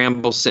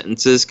unscramble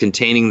sentences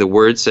containing the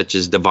words such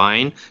as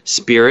divine,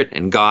 spirit,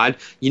 and God.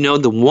 You know,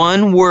 the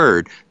one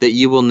word that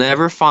you will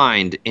never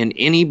find in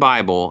any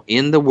Bible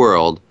in the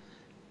world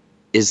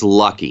is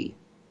lucky.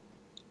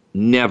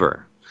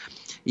 Never.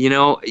 You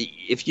know,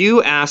 if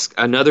you ask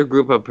another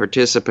group of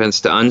participants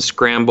to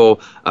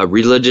unscramble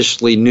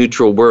religiously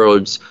neutral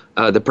words,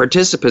 the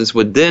participants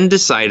would then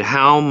decide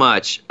how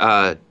much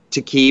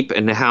to keep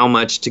and how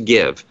much to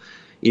give.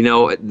 You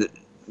know,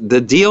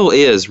 the deal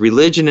is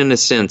religion, in a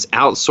sense,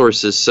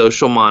 outsources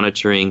social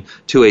monitoring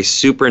to a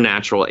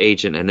supernatural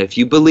agent. And if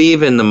you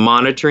believe in the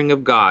monitoring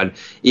of God,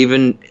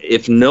 even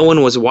if no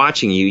one was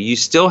watching you, you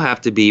still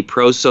have to be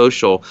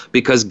pro-social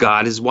because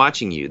God is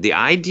watching you. The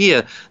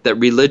idea that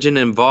religion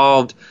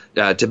involved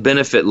to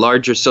benefit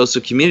larger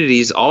social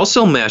communities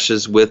also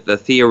meshes with the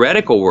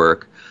theoretical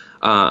work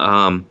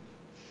of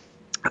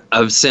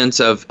sense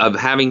of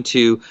having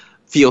to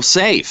feel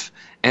safe.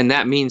 And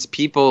that means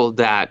people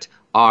that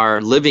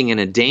are living in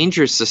a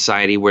dangerous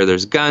society where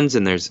there's guns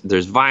and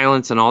there's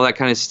violence and all that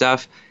kind of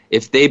stuff,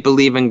 if they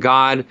believe in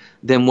God,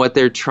 then what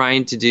they're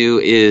trying to do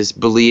is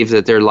believe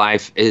that their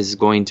life is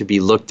going to be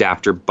looked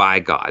after by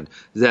God.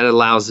 That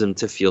allows them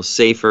to feel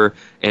safer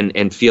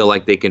and feel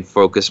like they can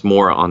focus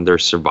more on their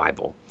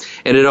survival.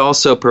 And it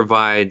also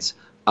provides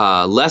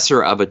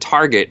lesser of a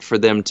target for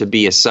them to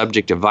be a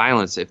subject of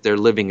violence if they're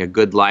living a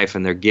good life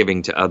and they're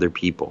giving to other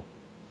people.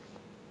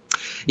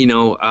 You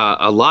know,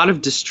 a lot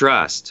of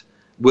distrust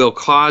will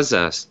cause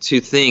us to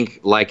think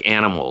like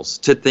animals,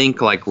 to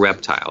think like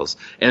reptiles,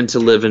 and to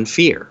live in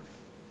fear.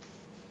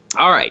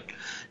 All right,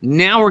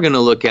 now we're going to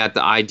look at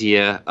the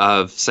idea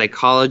of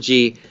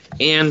psychology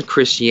and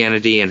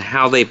Christianity and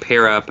how they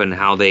pair up and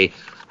how they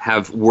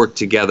have worked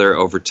together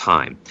over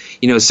time.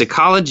 You know,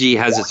 psychology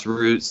has its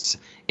roots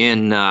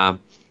in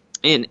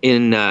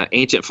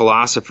ancient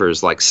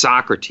philosophers like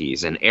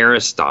Socrates and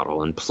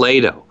Aristotle and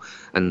Plato.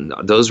 And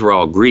those were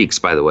all Greeks,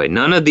 by the way.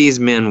 None of these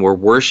men were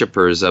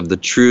worshipers of the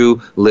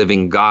true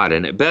living God.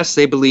 And at best,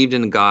 they believed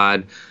in a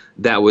God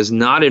that was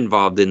not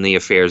involved in the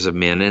affairs of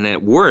men. And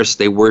at worst,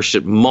 they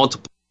worshiped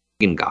multiple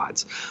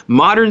gods.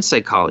 Modern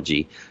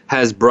psychology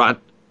has brought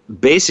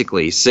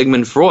basically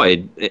Sigmund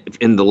Freud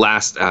in the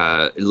last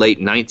late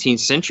 19th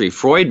century.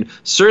 Freud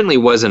certainly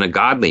wasn't a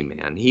godly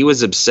man. He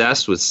was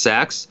obsessed with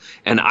sex.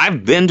 And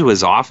I've been to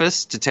his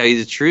office, to tell you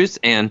the truth.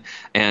 And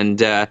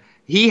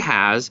he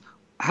has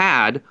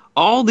had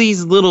all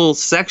these little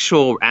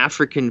sexual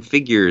African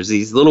figures,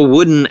 these little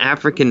wooden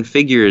African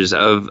figures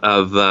of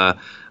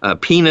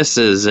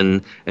penises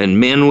and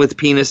men with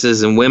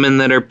penises and women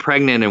that are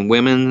pregnant and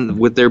women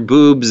with their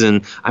boobs.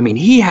 And I mean,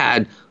 he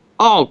had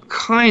all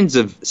kinds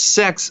of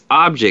sex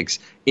objects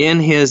in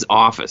his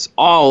office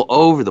all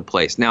over the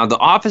place. Now, the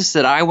office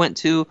that I went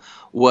to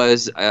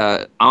was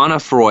Anna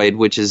Freud,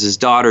 which is his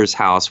daughter's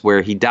house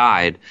where he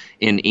died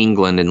in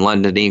England, in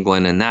London,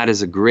 England. And that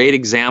is a great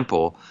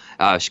example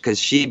because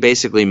she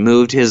basically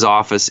moved his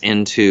office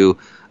into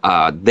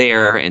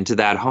into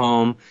that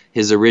home.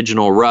 His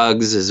original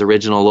rugs, his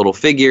original little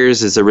figures,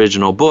 his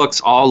original books,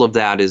 all of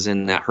that is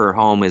in her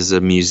home as a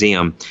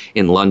museum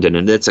in London.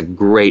 And it's a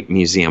great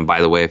museum,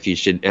 by the way, if you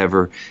should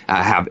ever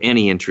have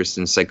any interest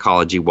in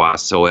psychology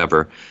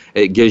whatsoever.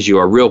 It gives you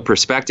a real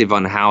perspective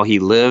on how he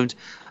lived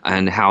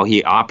and how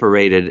he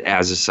operated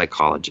as a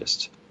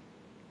psychologist.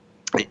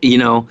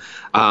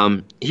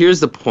 Here's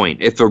the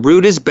point. If a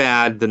root is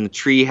bad, then the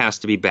tree has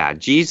to be bad.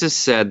 Jesus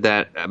said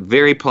that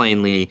very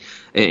plainly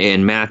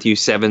in Matthew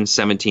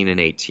 7:17 and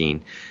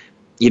 18.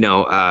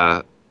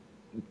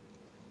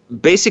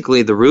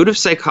 Basically, the root of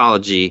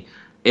psychology,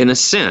 in a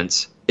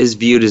sense, is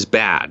viewed as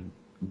bad.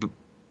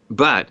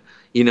 But,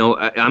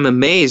 I'm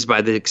amazed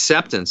by the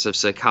acceptance of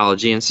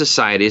psychology in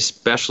society,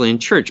 especially in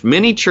church.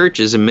 Many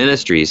churches and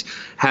ministries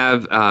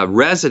have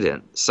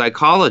resident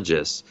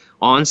psychologists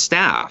on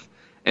staff.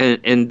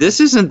 And this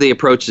isn't the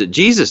approach that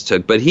Jesus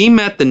took, but he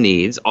met the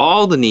needs,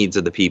 all the needs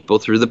of the people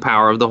through the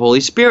power of the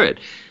Holy Spirit.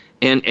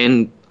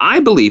 And I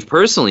believe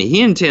personally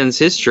he intends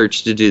his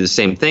church to do the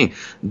same thing.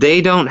 They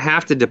don't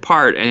have to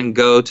depart and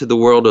go to the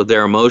world of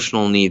their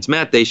emotional needs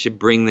met. They should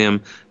bring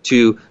them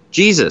to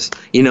Jesus.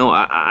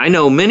 I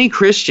know many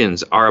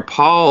Christians are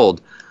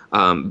appalled,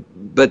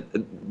 but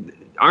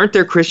aren't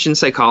there Christian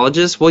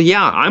psychologists? Well,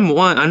 yeah, I'm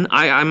one.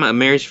 I'm a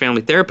marriage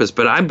family therapist,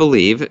 but I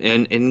believe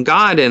in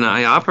God, and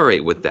I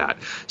operate with that.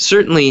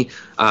 Certainly,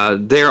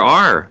 there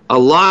are a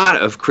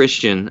lot of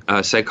Christian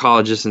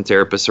psychologists and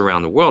therapists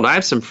around the world. I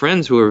have some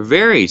friends who are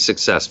very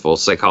successful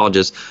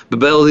psychologists, but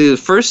they'll be the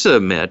first to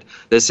admit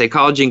that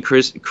psychology and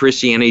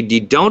Christianity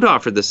don't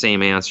offer the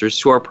same answers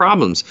to our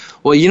problems.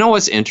 Well, you know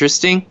what's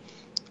interesting?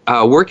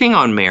 Working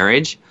on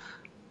marriage,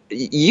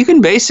 you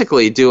can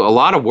basically do a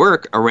lot of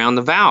work around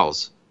the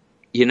vows.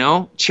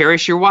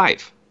 Cherish your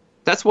wife.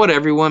 That's what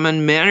every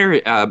woman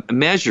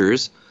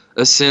measures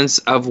a sense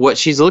of what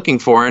she's looking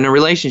for in a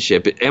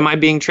relationship. Am I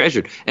being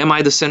treasured? Am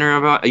I the center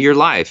of your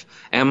life?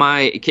 Am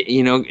I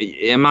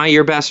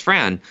your best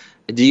friend?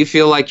 Do you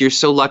feel like you're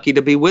so lucky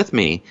to be with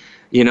me?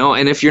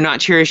 And if you're not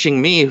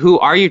cherishing me, who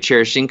are you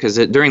cherishing? Because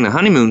during the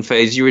honeymoon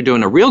phase, you were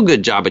doing a real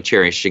good job of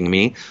cherishing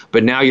me,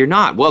 but now you're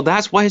not. Well,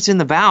 that's why it's in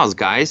the vows,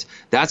 guys.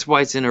 That's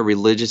why it's in a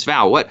religious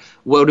vow. What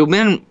do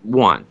men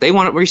want? They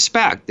want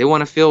respect. They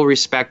want to feel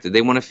respected.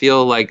 They want to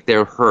feel like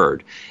they're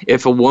heard.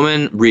 If a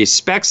woman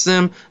respects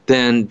them,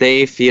 then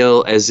they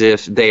feel as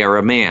if they are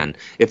a man.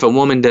 If a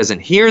woman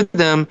doesn't hear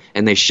them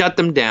and they shut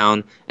them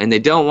down and they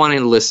don't want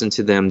to listen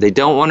to them, they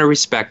don't want to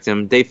respect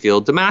them, they feel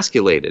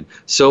demasculated.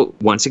 So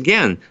once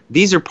again,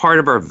 these are part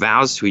of our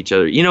vows to each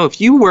other.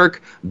 If you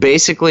work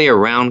basically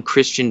around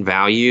Christian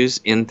values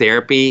in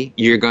therapy,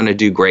 you're going to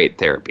do great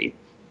therapy.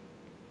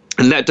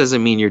 And that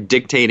doesn't mean you're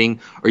dictating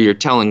or you're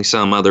telling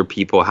some other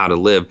people how to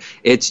live.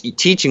 It's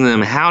teaching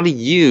them how to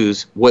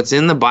use what's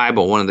in the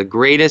Bible, one of the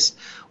greatest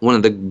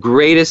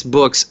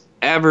books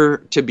ever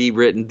to be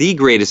written, the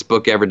greatest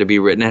book ever to be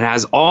written. It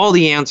has all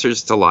the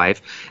answers to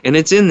life, and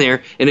it's in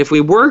there. And if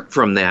we work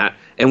from that,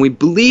 and we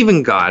believe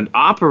in God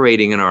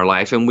operating in our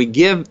life, and we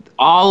give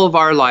all of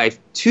our life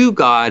to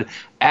God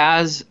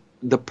as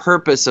the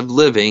purpose of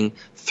living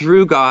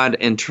through God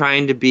and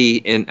trying to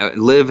be and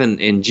live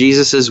in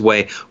Jesus's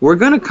way, we're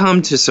going to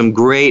come to some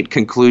great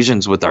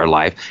conclusions with our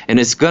life, and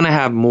it's going to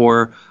have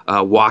more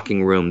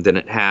walking room than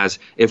it has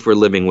if we're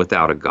living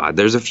without a God.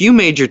 There's a few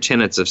major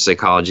tenets of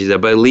psychology that I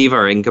believe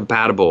are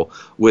incompatible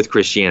with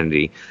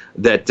Christianity,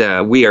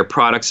 that we are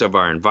products of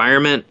our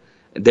environment.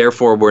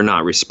 Therefore, we're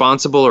not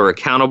responsible or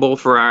accountable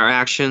for our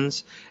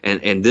actions,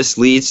 and this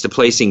leads to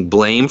placing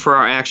blame for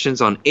our actions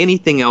on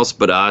anything else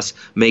but us,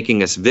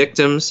 making us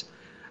victims,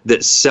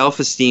 that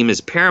self-esteem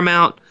is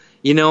paramount.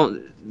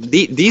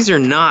 These are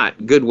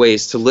not good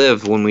ways to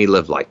live when we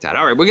live like that.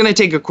 All right, we're going to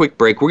take a quick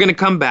break. We're going to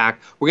come back.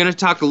 We're going to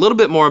talk a little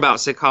bit more about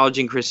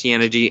psychology and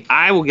Christianity.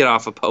 I will get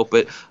off a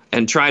pulpit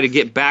and try to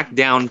get back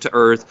down to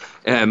earth,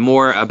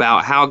 more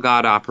about how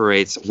God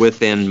operates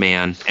within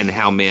man and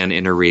how man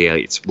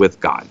interrelates with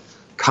God.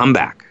 Come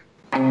back.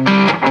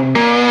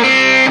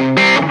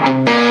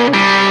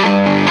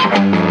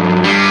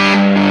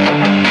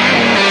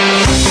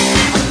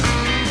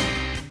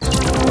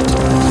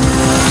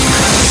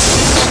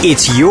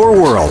 It's your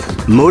world.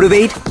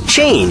 Motivate,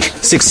 change,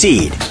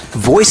 succeed.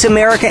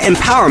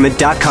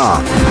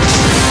 VoiceAmericaEmpowerment.com.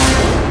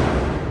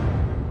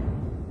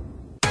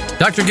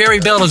 Dr. Gary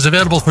Bell is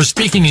available for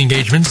speaking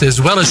engagements as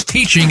well as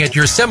teaching at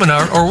your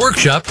seminar or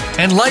workshop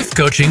and life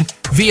coaching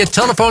via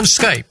telephone,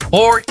 Skype,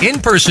 or in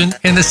person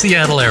in the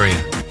Seattle area.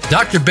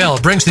 Dr. Bell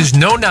brings his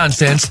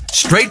no-nonsense,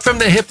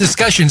 straight-from-the-hip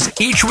discussions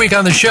each week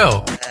on the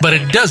show, but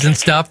it doesn't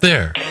stop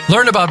there.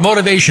 Learn about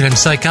motivation and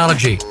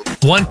psychology,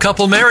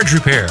 one-couple marriage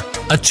repair,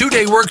 a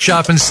 2-day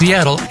workshop in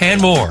Seattle,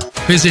 and more.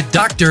 Visit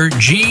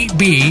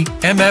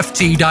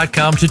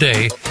drgbmft.com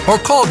today or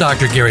call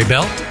Dr. Gary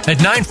Bell at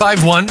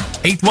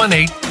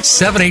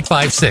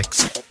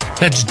 951-818-7856.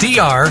 That's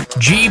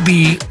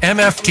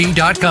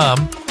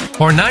drgbmft.com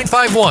or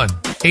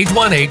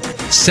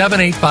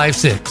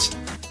 951-818-7856.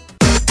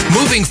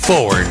 Moving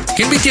forward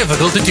can be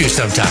difficult to do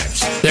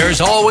sometimes. There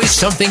is always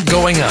something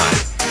going on.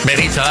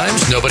 Many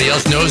times, nobody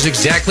else knows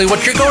exactly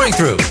what you're going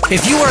through.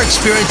 If you are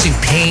experiencing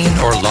pain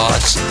or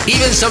loss,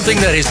 even something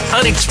that is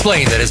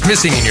unexplained that is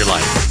missing in your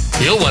life,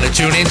 you'll want to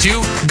tune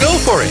into Go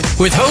For It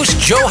with host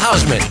Joe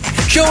Hausman.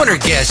 Show and her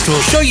guests will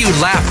show you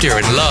laughter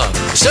and love.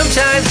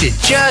 Sometimes you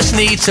just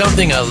need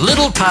something a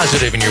little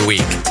positive in your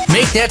week.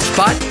 Make that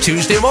spot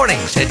Tuesday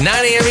mornings at 9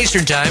 a.m.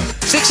 Eastern Time,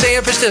 6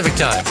 a.m. Pacific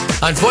Time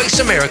on Voice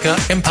America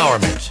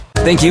Empowerment.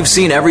 Think you've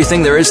seen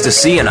everything there is to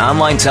see in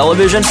online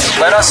television?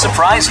 Let us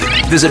surprise you.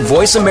 Visit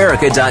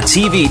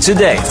voiceamerica.tv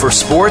today for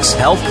sports,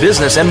 health,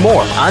 business, and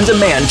more on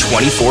demand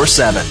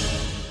 24/7.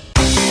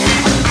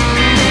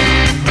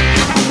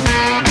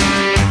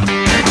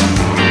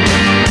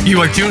 You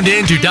are tuned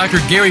in to Dr.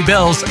 Gary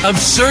Bell's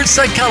Absurd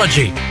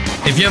Psychology.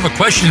 If you have a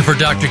question for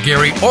Dr.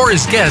 Gary or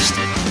his guest,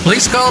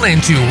 please call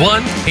in to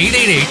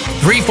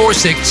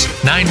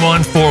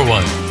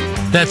 1-888-346-9141.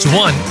 That's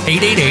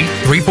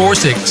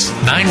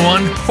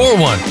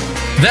 1-888-346-9141.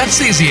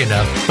 That's easy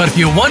enough, but if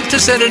you want to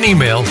send an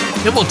email,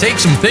 it will take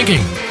some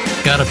thinking.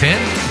 Got a pen?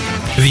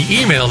 The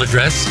email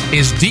address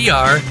is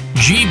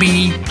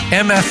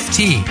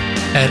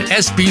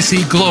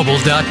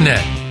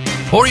drgbmft@sbcglobal.net.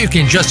 Or you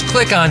can just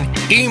click on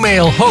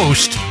Email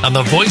Host on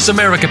the Voice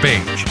America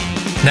page.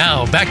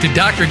 Now, back to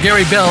Dr.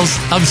 Gary Bell's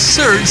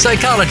Absurd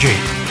Psychology.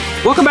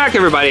 Welcome back,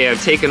 everybody.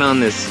 I've taken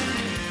on this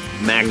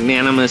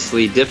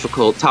magnanimously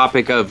difficult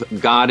topic of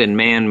God and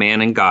man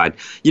and God.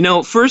 You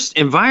know, first,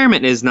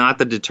 environment is not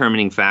the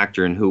determining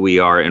factor in who we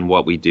are and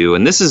what we do.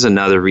 And this is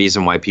another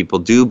reason why people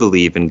do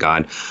believe in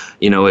God.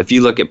 You know, if you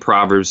look at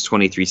Proverbs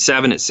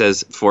 23:7, it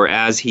says, "For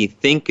as he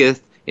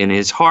thinketh in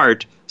his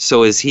heart,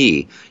 so is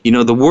he." You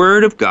know, the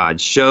Word of God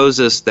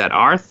shows us that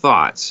our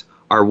thoughts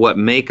are what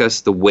make us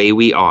the way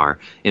we are.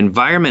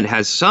 Environment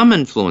has some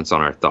influence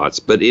on our thoughts,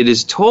 but it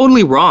is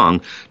totally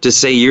wrong to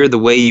say you're the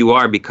way you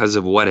are because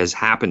of what has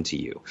happened to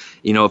you.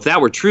 You know, if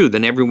that were true,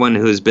 then everyone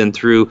who has been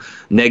through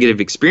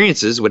negative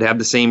experiences would have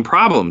the same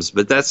problems,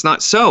 but that's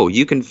not so.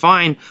 You can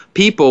find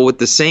people with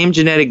the same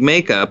genetic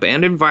makeup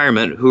and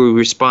environment who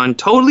respond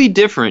totally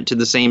different to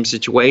the same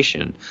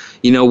situation.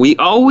 You know, we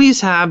always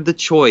have the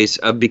choice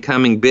of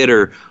becoming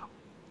bitter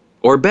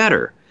or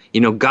better. You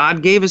know,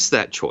 God gave us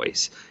that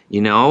choice. You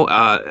know,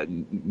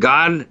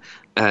 God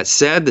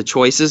said the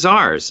choice is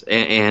ours.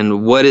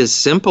 And what's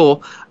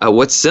simple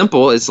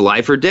is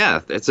life or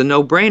death. It's a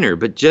no-brainer.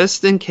 But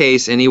just in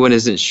case anyone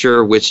isn't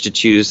sure which to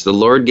choose, the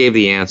Lord gave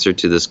the answer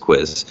to this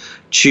quiz.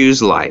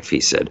 Choose life, he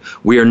said.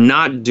 We are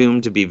not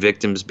doomed to be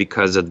victims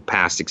because of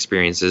past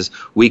experiences.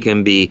 We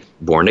can be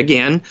born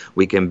again.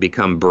 We can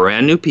become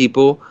brand new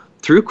people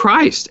through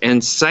Christ.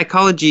 And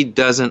psychology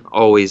doesn't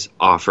always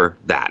offer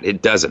that.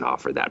 It doesn't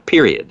offer that,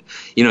 period.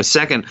 You know,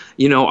 second,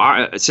 you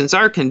know, since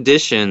our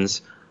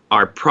conditions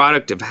are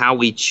product of how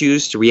we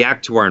choose to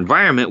react to our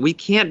environment, we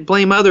can't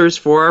blame others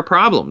for our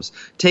problems.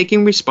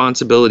 Taking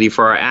responsibility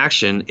for our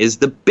action is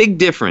the big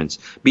difference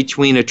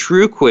between a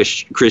true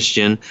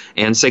Christian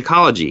and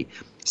psychology.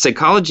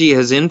 Psychology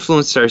has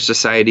influenced our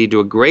society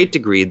to a great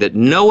degree that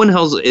no one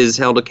is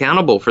held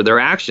accountable for their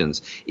actions.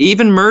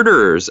 Even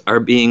murderers are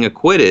being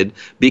acquitted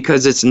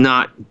because it's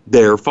not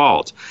their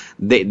fault.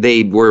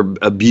 They were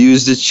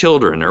abused as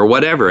children or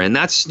whatever, and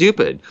that's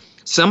stupid.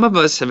 Some of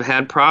us have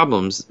had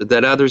problems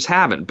that others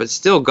haven't, but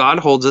still God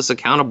holds us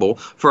accountable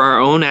for our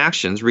own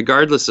actions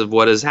regardless of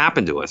what has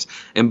happened to us.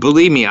 And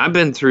believe me, I've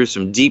been through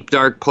some deep,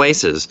 dark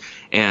places,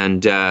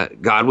 and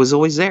God was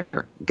always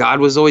there. God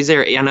was always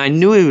there, and I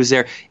knew he was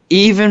there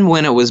even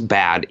when it was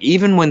bad,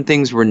 even when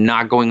things were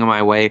not going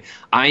my way.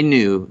 I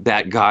knew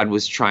that God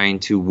was trying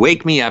to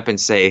wake me up and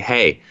say,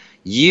 hey,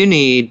 you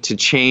need to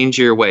change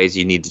your ways.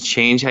 You need to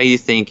change how you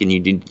think, and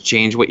you need to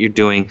change what you're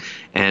doing,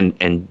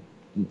 and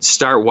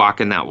start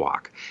walking that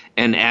walk.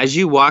 And as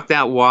you walk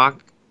that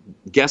walk,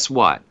 guess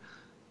what?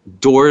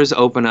 Doors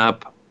open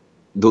up,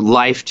 the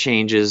life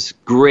changes,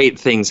 great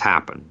things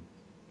happen.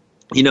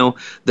 You know,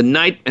 the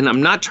night, and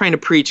I'm not trying to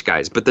preach,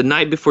 guys, but the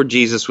night before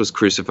Jesus was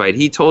crucified,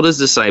 he told his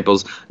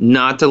disciples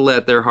not to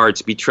let their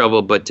hearts be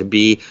troubled, but to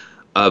be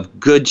of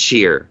good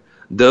cheer.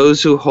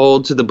 Those who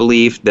hold to the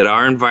belief that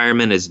our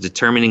environment is a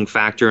determining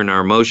factor in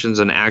our emotions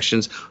and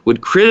actions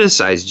would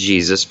criticize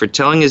Jesus for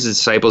telling his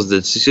disciples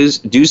to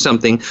do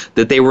something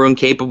that they were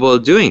incapable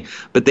of doing.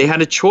 But they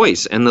had a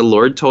choice, and the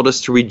Lord told us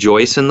to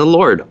rejoice in the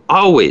Lord.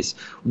 Always.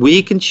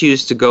 We can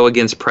choose to go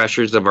against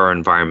pressures of our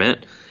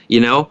environment. You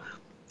know,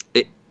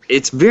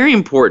 it's very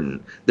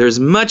important. There's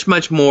much,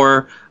 much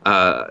more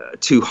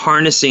to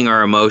harnessing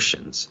our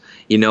emotions.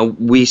 You know,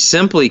 we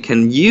simply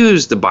can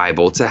use the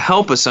Bible to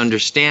help us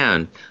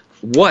understand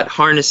what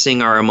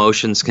harnessing our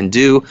emotions can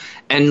do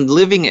and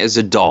living as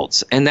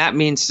adults. And that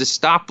means to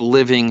stop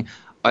living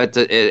at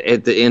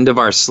the end of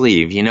our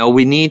sleeve. You know,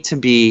 we need to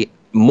be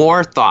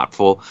more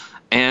thoughtful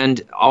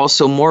and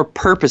also more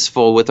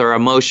purposeful with our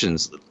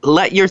emotions.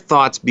 Let your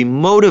thoughts be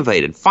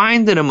motivated.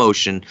 Find an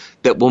emotion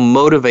that will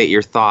motivate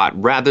your thought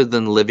rather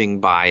than living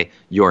by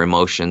your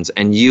emotions,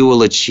 and you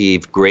will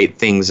achieve great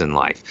things in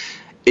life.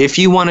 If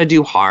you want to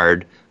do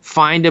hard,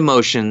 find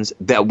emotions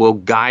that will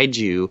guide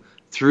you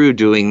through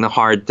doing the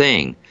hard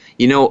thing.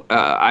 You know,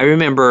 I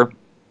remember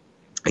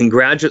in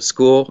graduate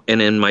school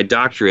and in my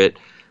doctorate,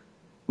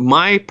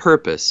 my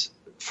purpose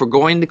for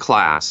going to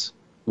class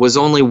was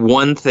only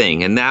one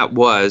thing, and that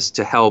was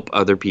to help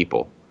other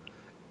people.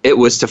 It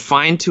was to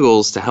find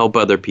tools to help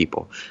other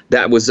people.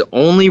 That was the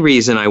only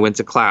reason I went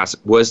to class,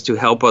 was to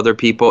help other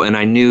people. And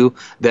I knew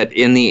that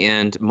in the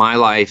end, my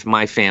life,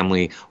 my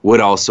family would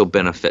also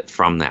benefit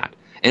from that.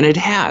 And it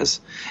has.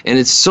 And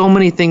it's so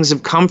many things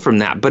have come from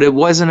that. But it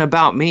wasn't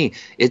about me.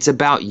 It's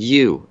about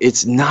you.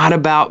 It's not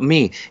about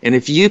me. And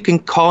if you can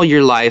call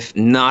your life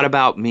not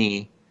about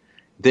me,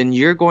 then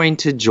you're going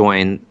to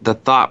join the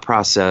thought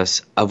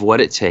process of what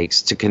it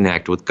takes to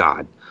connect with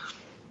God.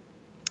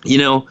 You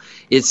know,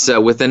 it's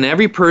within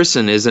every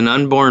person is an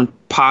unborn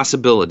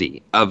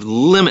possibility of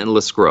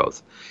limitless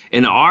growth.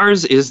 And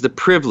ours is the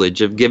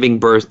privilege of giving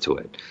birth to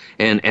it.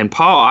 And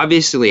Paul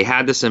obviously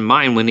had this in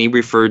mind when he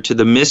referred to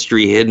the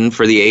mystery hidden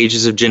for the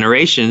ages of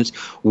generations,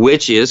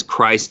 which is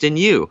Christ in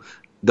you,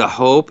 the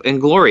hope and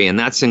glory. And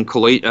that's in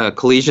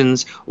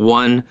Colossians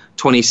 1,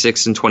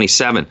 26 and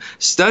 27.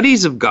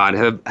 Studies of God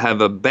have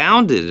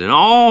abounded in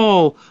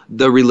all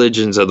the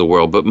religions of the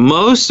world, but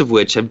most of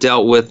which have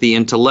dealt with the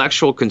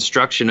intellectual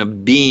construction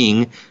of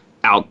being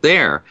out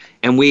there.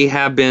 And we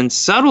have been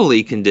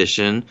subtly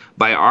conditioned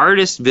by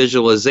artist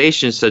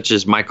visualizations such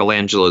as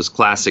Michelangelo's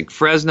classic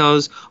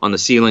frescoes on the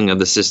ceiling of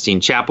the Sistine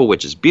Chapel,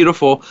 which is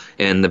beautiful,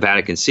 in the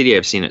Vatican City.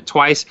 I've seen it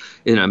twice.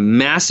 In a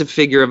massive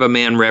figure of a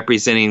man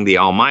representing the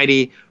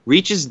Almighty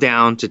reaches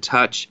down to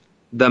touch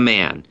the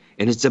man.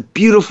 And it's a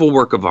beautiful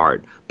work of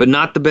art, but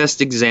not the best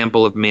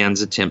example of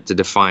man's attempt to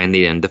define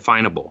the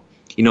indefinable.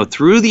 You know,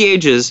 through the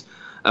ages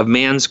of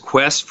man's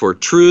quest for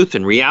truth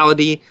and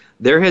reality,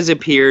 there has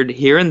appeared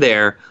here and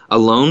there a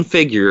lone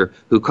figure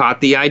who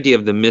caught the idea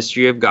of the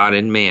mystery of God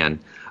in man.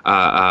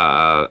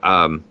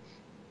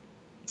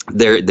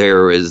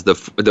 There is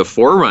the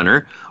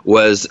forerunner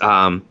was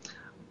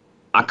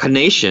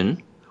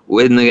Akhenaten.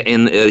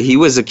 He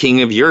was a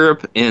king of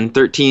Europe in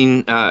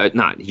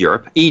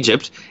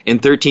Egypt in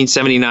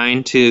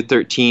 1379 to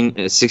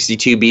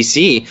 1362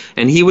 BC,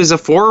 and he was a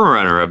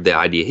forerunner of the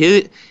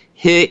idea.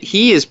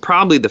 He is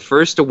probably the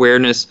first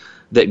awareness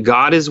that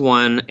God is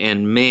one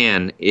and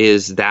man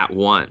is that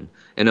one.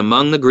 And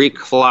among the Greek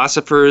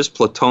philosophers,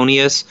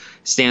 Plotinus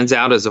stands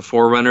out as a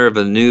forerunner of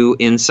a new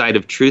insight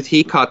of truth.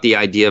 He caught the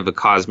idea of a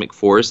cosmic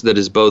force that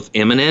is both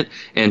immanent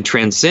and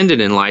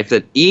transcendent in life,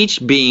 that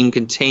each being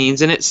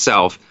contains in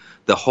itself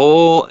the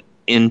whole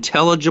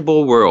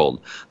intelligible world.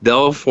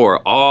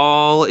 Therefore,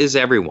 all is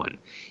everyone.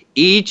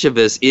 Each of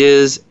us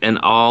is, and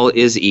all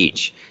is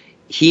each.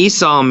 He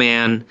saw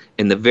man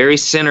in the very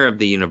center of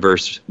the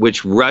universe,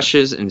 which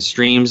rushes and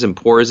streams and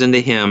pours into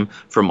him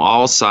from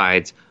all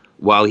sides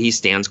while he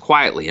stands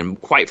quietly. And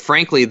quite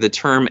frankly, the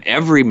term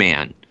every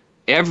man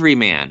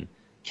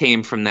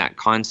came from that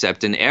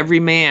concept. And every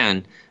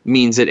man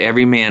means that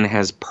every man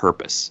has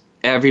purpose.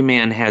 Every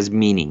man has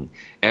meaning.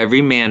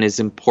 Every man is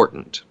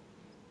important.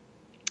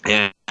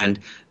 And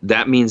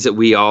that means that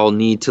we all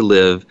need to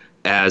live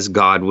as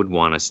God would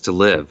want us to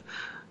live.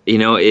 You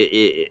know,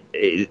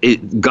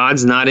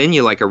 God's not in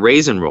you like a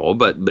raisin roll,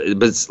 but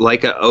it's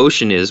like an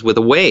ocean is with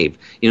a wave.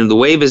 You know, the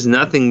wave is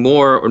nothing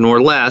more nor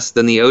less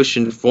than the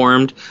ocean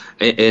formed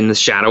in the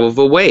shadow of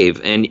a wave.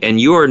 And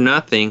you are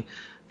nothing,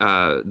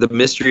 the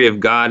mystery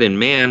of God and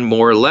man,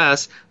 more or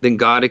less than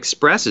God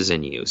expresses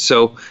in you.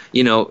 So,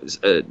 you know,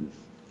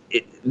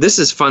 this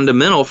is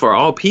fundamental for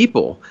all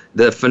people.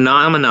 The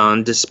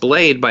phenomenon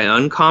displayed by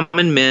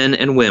uncommon men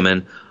and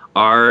women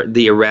are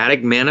the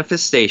erratic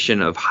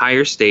manifestation of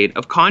higher state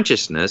of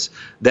consciousness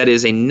that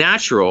is a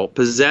natural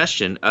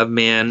possession of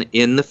man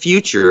in the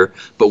future.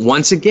 But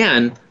once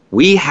again,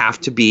 we have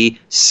to be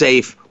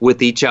safe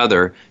with each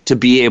other to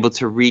be able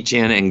to reach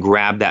in and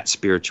grab that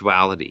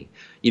spirituality.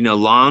 You know,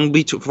 long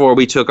before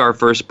we took our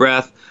first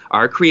breath,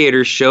 our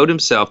Creator showed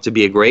himself to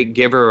be a great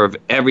giver of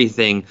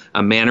everything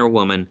a man or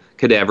woman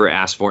could ever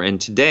ask for. And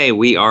today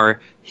we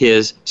are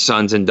his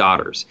sons and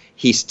daughters.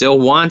 He still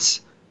wants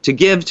to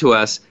give to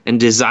us and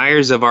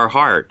desires of our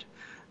heart,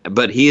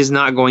 but he is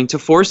not going to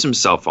force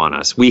himself on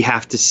us. We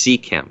have to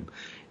seek him.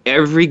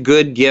 Every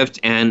good gift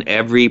and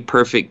every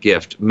perfect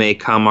gift may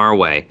come our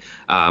way.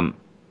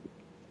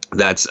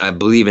 That's, I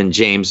believe, in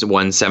James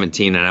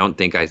 1:17, and I don't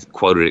think I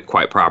quoted it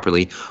quite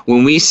properly.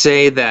 When we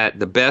say that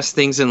the best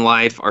things in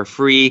life are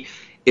free,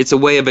 it's a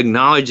way of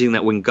acknowledging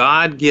that when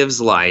God gives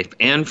life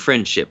and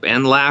friendship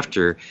and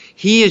laughter,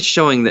 he is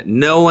showing that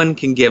no one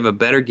can give a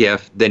better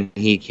gift than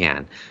he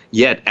can.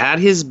 Yet at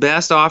his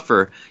best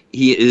offer,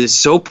 he is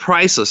so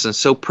priceless and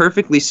so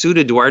perfectly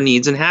suited to our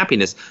needs and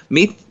happiness.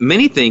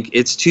 Many think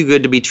it's too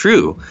good to be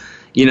true.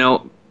 You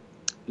know,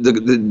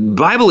 the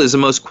Bible is the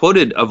most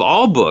quoted of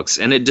all books,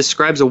 and it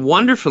describes a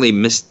wonderfully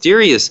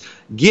mysterious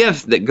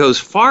gift that goes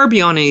far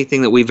beyond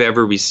anything that we've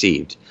ever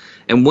received.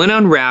 And when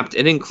unwrapped,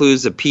 it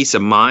includes a peace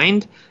of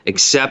mind,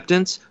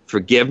 acceptance,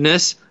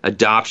 forgiveness,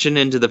 adoption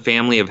into the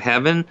family of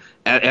heaven,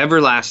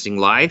 everlasting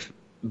life.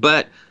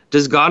 But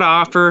Does God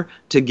offer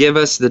to give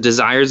us the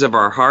desires of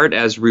our heart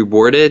as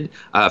rewarded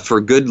for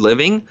good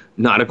living?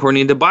 Not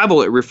according to the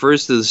Bible. It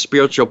refers to the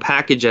spiritual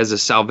package as a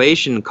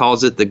salvation and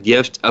calls it the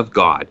gift of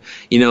God.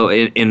 You know,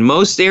 in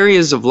most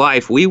areas of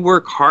life, we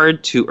work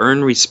hard to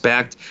earn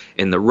respect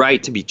and the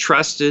right to be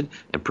trusted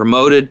and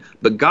promoted,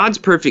 but God's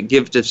perfect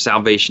gift of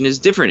salvation is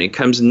different. It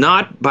comes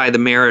not by the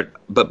merit,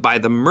 but by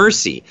the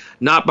mercy,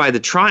 not by the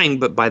trying,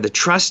 but by the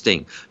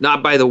trusting,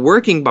 not by the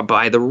working, but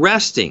by the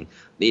resting.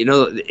 You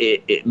know,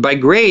 by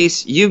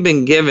grace, you've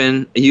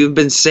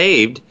been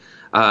saved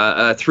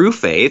through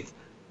faith,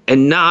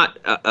 and not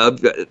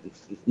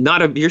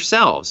of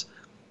yourselves.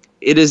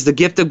 It is the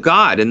gift of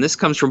God, and this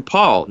comes from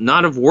Paul,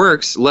 not of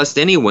works, lest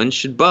anyone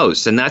should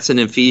boast. And that's in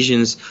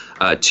Ephesians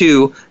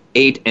 2,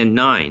 8 and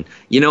 9.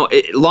 You know,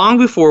 long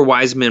before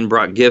wise men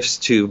brought gifts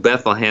to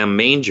Bethlehem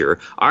manger,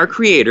 our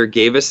Creator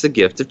gave us the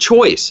gift of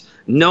choice,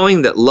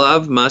 knowing that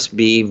love must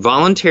be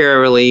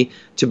voluntarily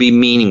to be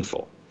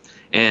meaningful.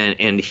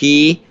 And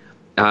he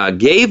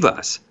gave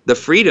us the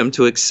freedom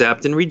to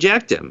accept and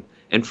reject him.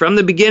 And from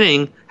the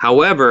beginning,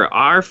 however,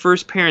 our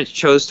first parents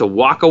chose to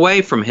walk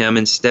away from him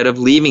instead of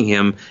leaving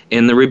him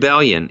in the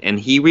rebellion. And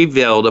he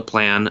revealed a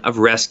plan of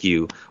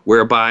rescue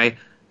whereby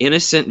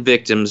innocent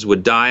victims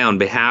would die on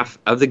behalf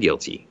of the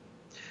guilty.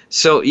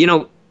 So, you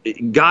know,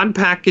 God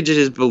packages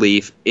his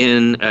belief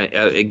in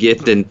a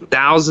gift in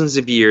thousands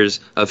of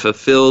years of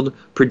fulfilled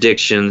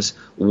predictions,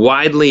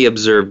 widely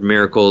observed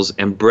miracles,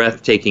 and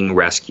breathtaking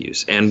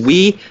rescues. And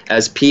we,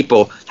 as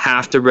people,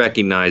 have to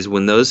recognize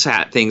when those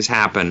things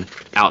happen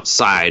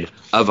outside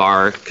of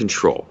our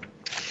control.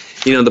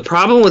 You know, the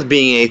problem with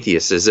being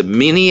atheist is that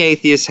many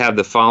atheists have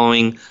the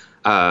following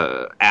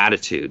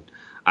attitude.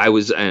 I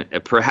was,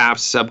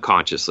 perhaps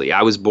subconsciously,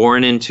 I was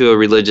born into a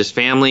religious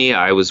family.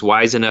 I was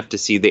wise enough to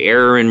see the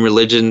error in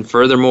religion.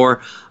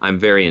 Furthermore, I'm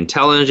very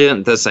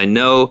intelligent. Thus, I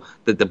know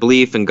that the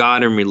belief in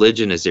God and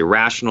religion is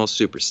irrational,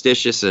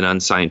 superstitious, and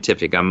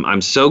unscientific.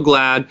 I'm so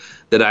glad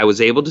that I was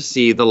able to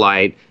see the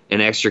light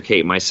and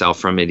extricate myself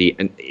from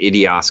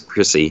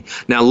idiocracy.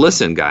 Now,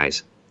 listen,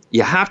 guys,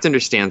 you have to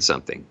understand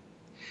something.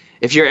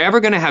 If you're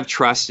ever going to have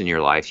trust in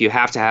your life, you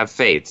have to have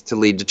faith to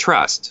lead to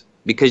trust,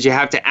 because you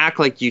have to act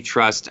like you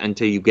trust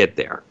until you get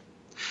there.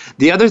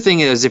 The other thing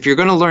is, if you're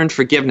going to learn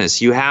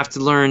forgiveness, you have to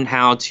learn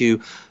how to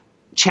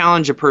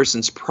challenge a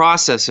person's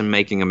process in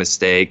making a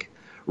mistake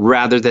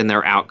rather than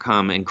their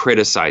outcome and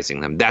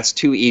criticizing them. That's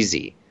too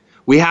easy.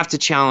 We have to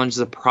challenge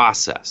the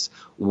process.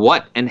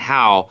 What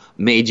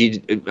made you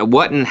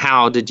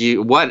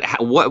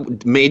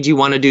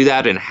want to do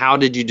that, and how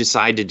did you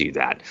decide to do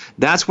that?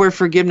 That's where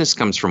forgiveness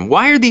comes from.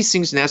 Why are these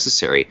things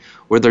necessary?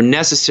 Well, they're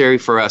necessary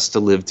for us to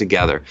live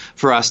together,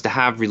 for us to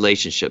have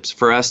relationships,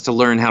 for us to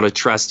learn how to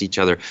trust each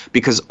other,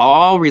 because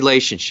all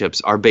relationships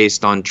are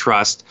based on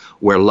trust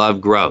where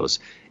love grows.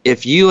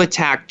 If you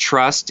attack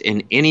trust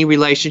in any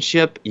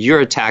relationship,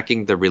 you're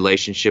attacking the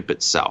relationship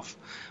itself.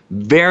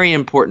 Very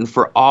important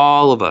for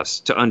all of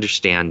us to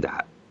understand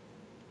that.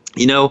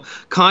 You know,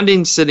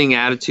 condescending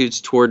attitudes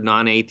toward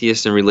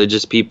non-atheists and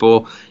religious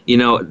people, you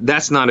know,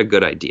 that's not a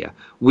good idea.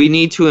 We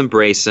need to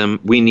embrace them.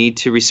 We need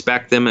to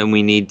respect them, and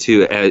we need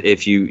to,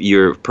 if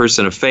you're a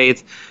person of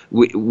faith,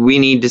 we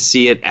need to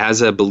see it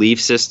as a belief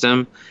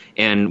system,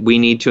 and we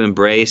need to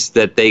embrace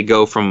that they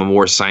go from a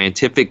more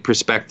scientific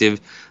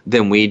perspective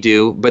than we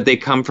do, but they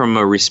come from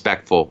a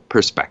respectful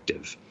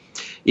perspective.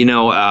 You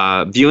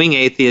know, viewing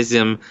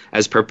atheism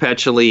as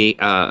perpetually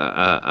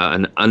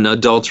an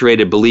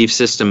unadulterated belief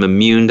system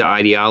immune to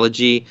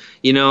ideology,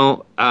 you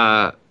know,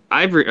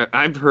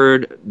 I've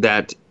heard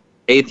that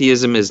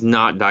atheism is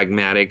not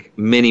dogmatic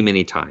many,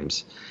 many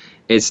times.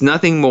 It's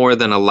nothing more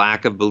than a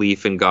lack of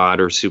belief in God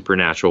or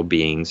supernatural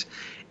beings.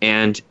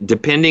 And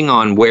depending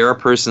on where a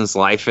person's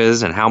life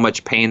is and how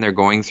much pain they're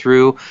going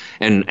through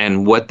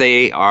and what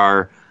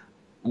their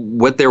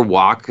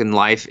walk in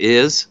life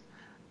is,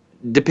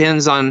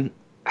 depends on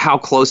how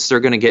close they're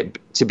going to get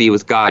to be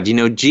with God. You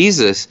know,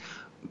 Jesus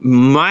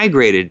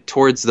migrated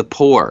towards the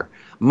poor,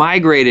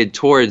 migrated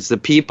towards the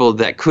people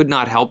that could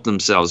not help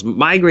themselves,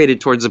 migrated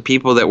towards the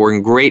people that were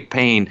in great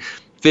pain,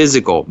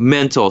 physical,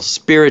 mental,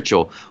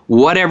 spiritual,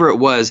 whatever it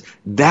was.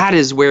 That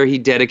is where he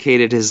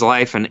dedicated his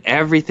life, and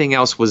everything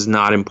else was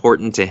not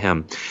important to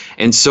him.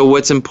 And so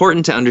what's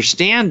important to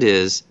understand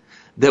is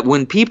that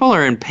when people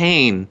are in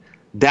pain,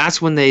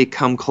 that's when they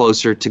come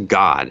closer to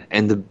God.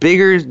 And the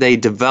bigger they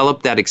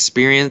develop that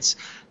experience,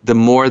 the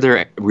more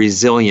they're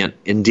resilient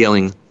in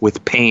dealing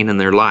with pain in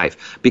their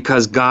life,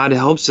 because God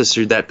helps us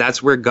through that.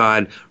 That's where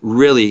God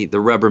really, the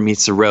rubber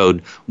meets the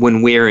road,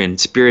 when we're in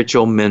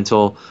spiritual,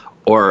 mental,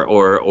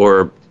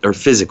 or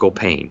physical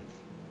pain.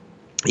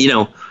 You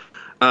know,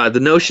 the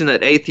notion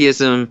that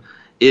atheism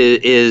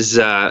is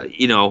a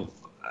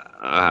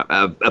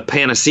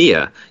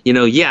panacea. You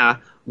know, yeah,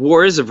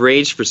 wars have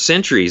raged for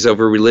centuries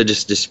over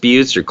religious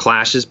disputes or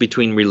clashes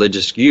between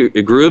religious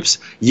groups.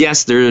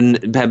 Yes, there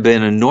have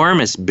been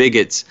enormous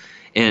bigots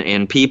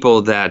and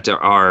people that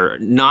are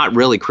not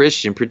really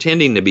Christian,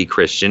 pretending to be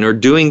Christian or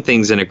doing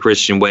things in a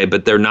Christian way,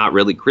 but they're not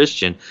really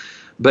Christian.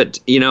 But,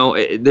 you know,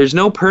 there's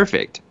no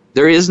perfect.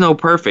 There is no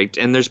perfect,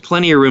 and there's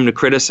plenty of room to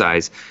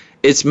criticize.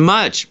 It's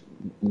much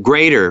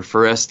greater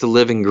for us to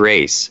live in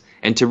grace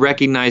and to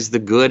recognize the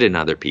good in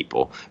other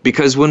people.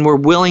 Because when we're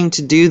willing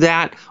to do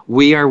that,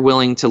 we are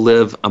willing to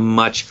live a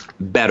much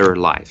better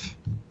life.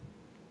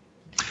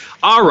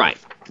 All right,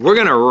 we're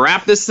going to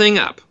wrap this thing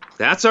up.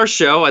 That's our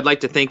show. I'd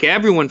like to thank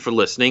everyone for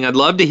listening. I'd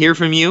love to hear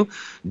from you.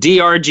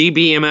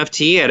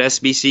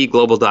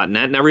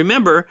 drgbmft@sbcglobal.net. Now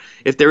remember,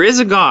 if there is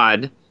a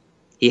God,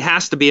 he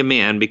has to be a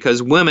man,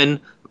 because women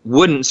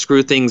wouldn't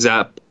screw things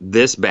up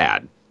this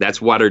bad.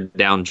 That's watered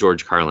down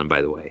George Carlin,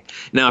 by the way.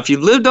 Now, if you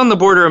lived on the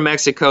border of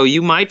Mexico,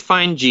 you might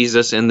find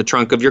Jesus in the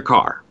trunk of your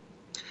car.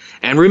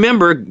 And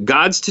remember,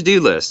 God's to-do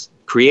list: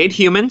 create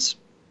humans,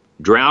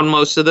 drown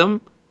most of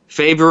them,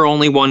 favor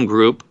only one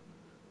group,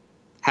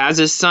 has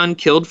his son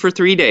killed for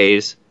 3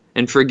 days,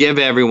 and forgive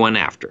everyone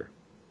after.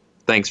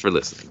 Thanks for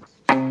listening.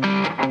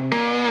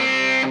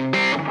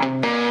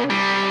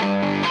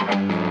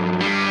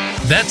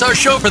 That's our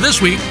show for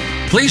this week.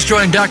 Please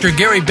join Dr.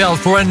 Gary Bell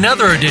for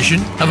another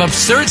edition of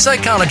Absurd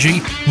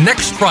Psychology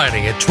next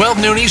Friday at 12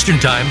 noon Eastern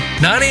Time,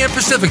 9 a.m.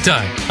 Pacific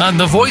Time on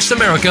the Voice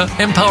America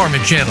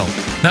Empowerment Channel.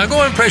 Now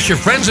go impress your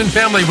friends and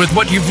family with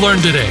what you've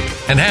learned today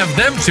and have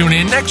them tune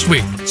in next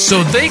week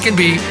so they can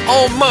be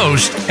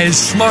almost as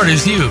smart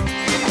as you.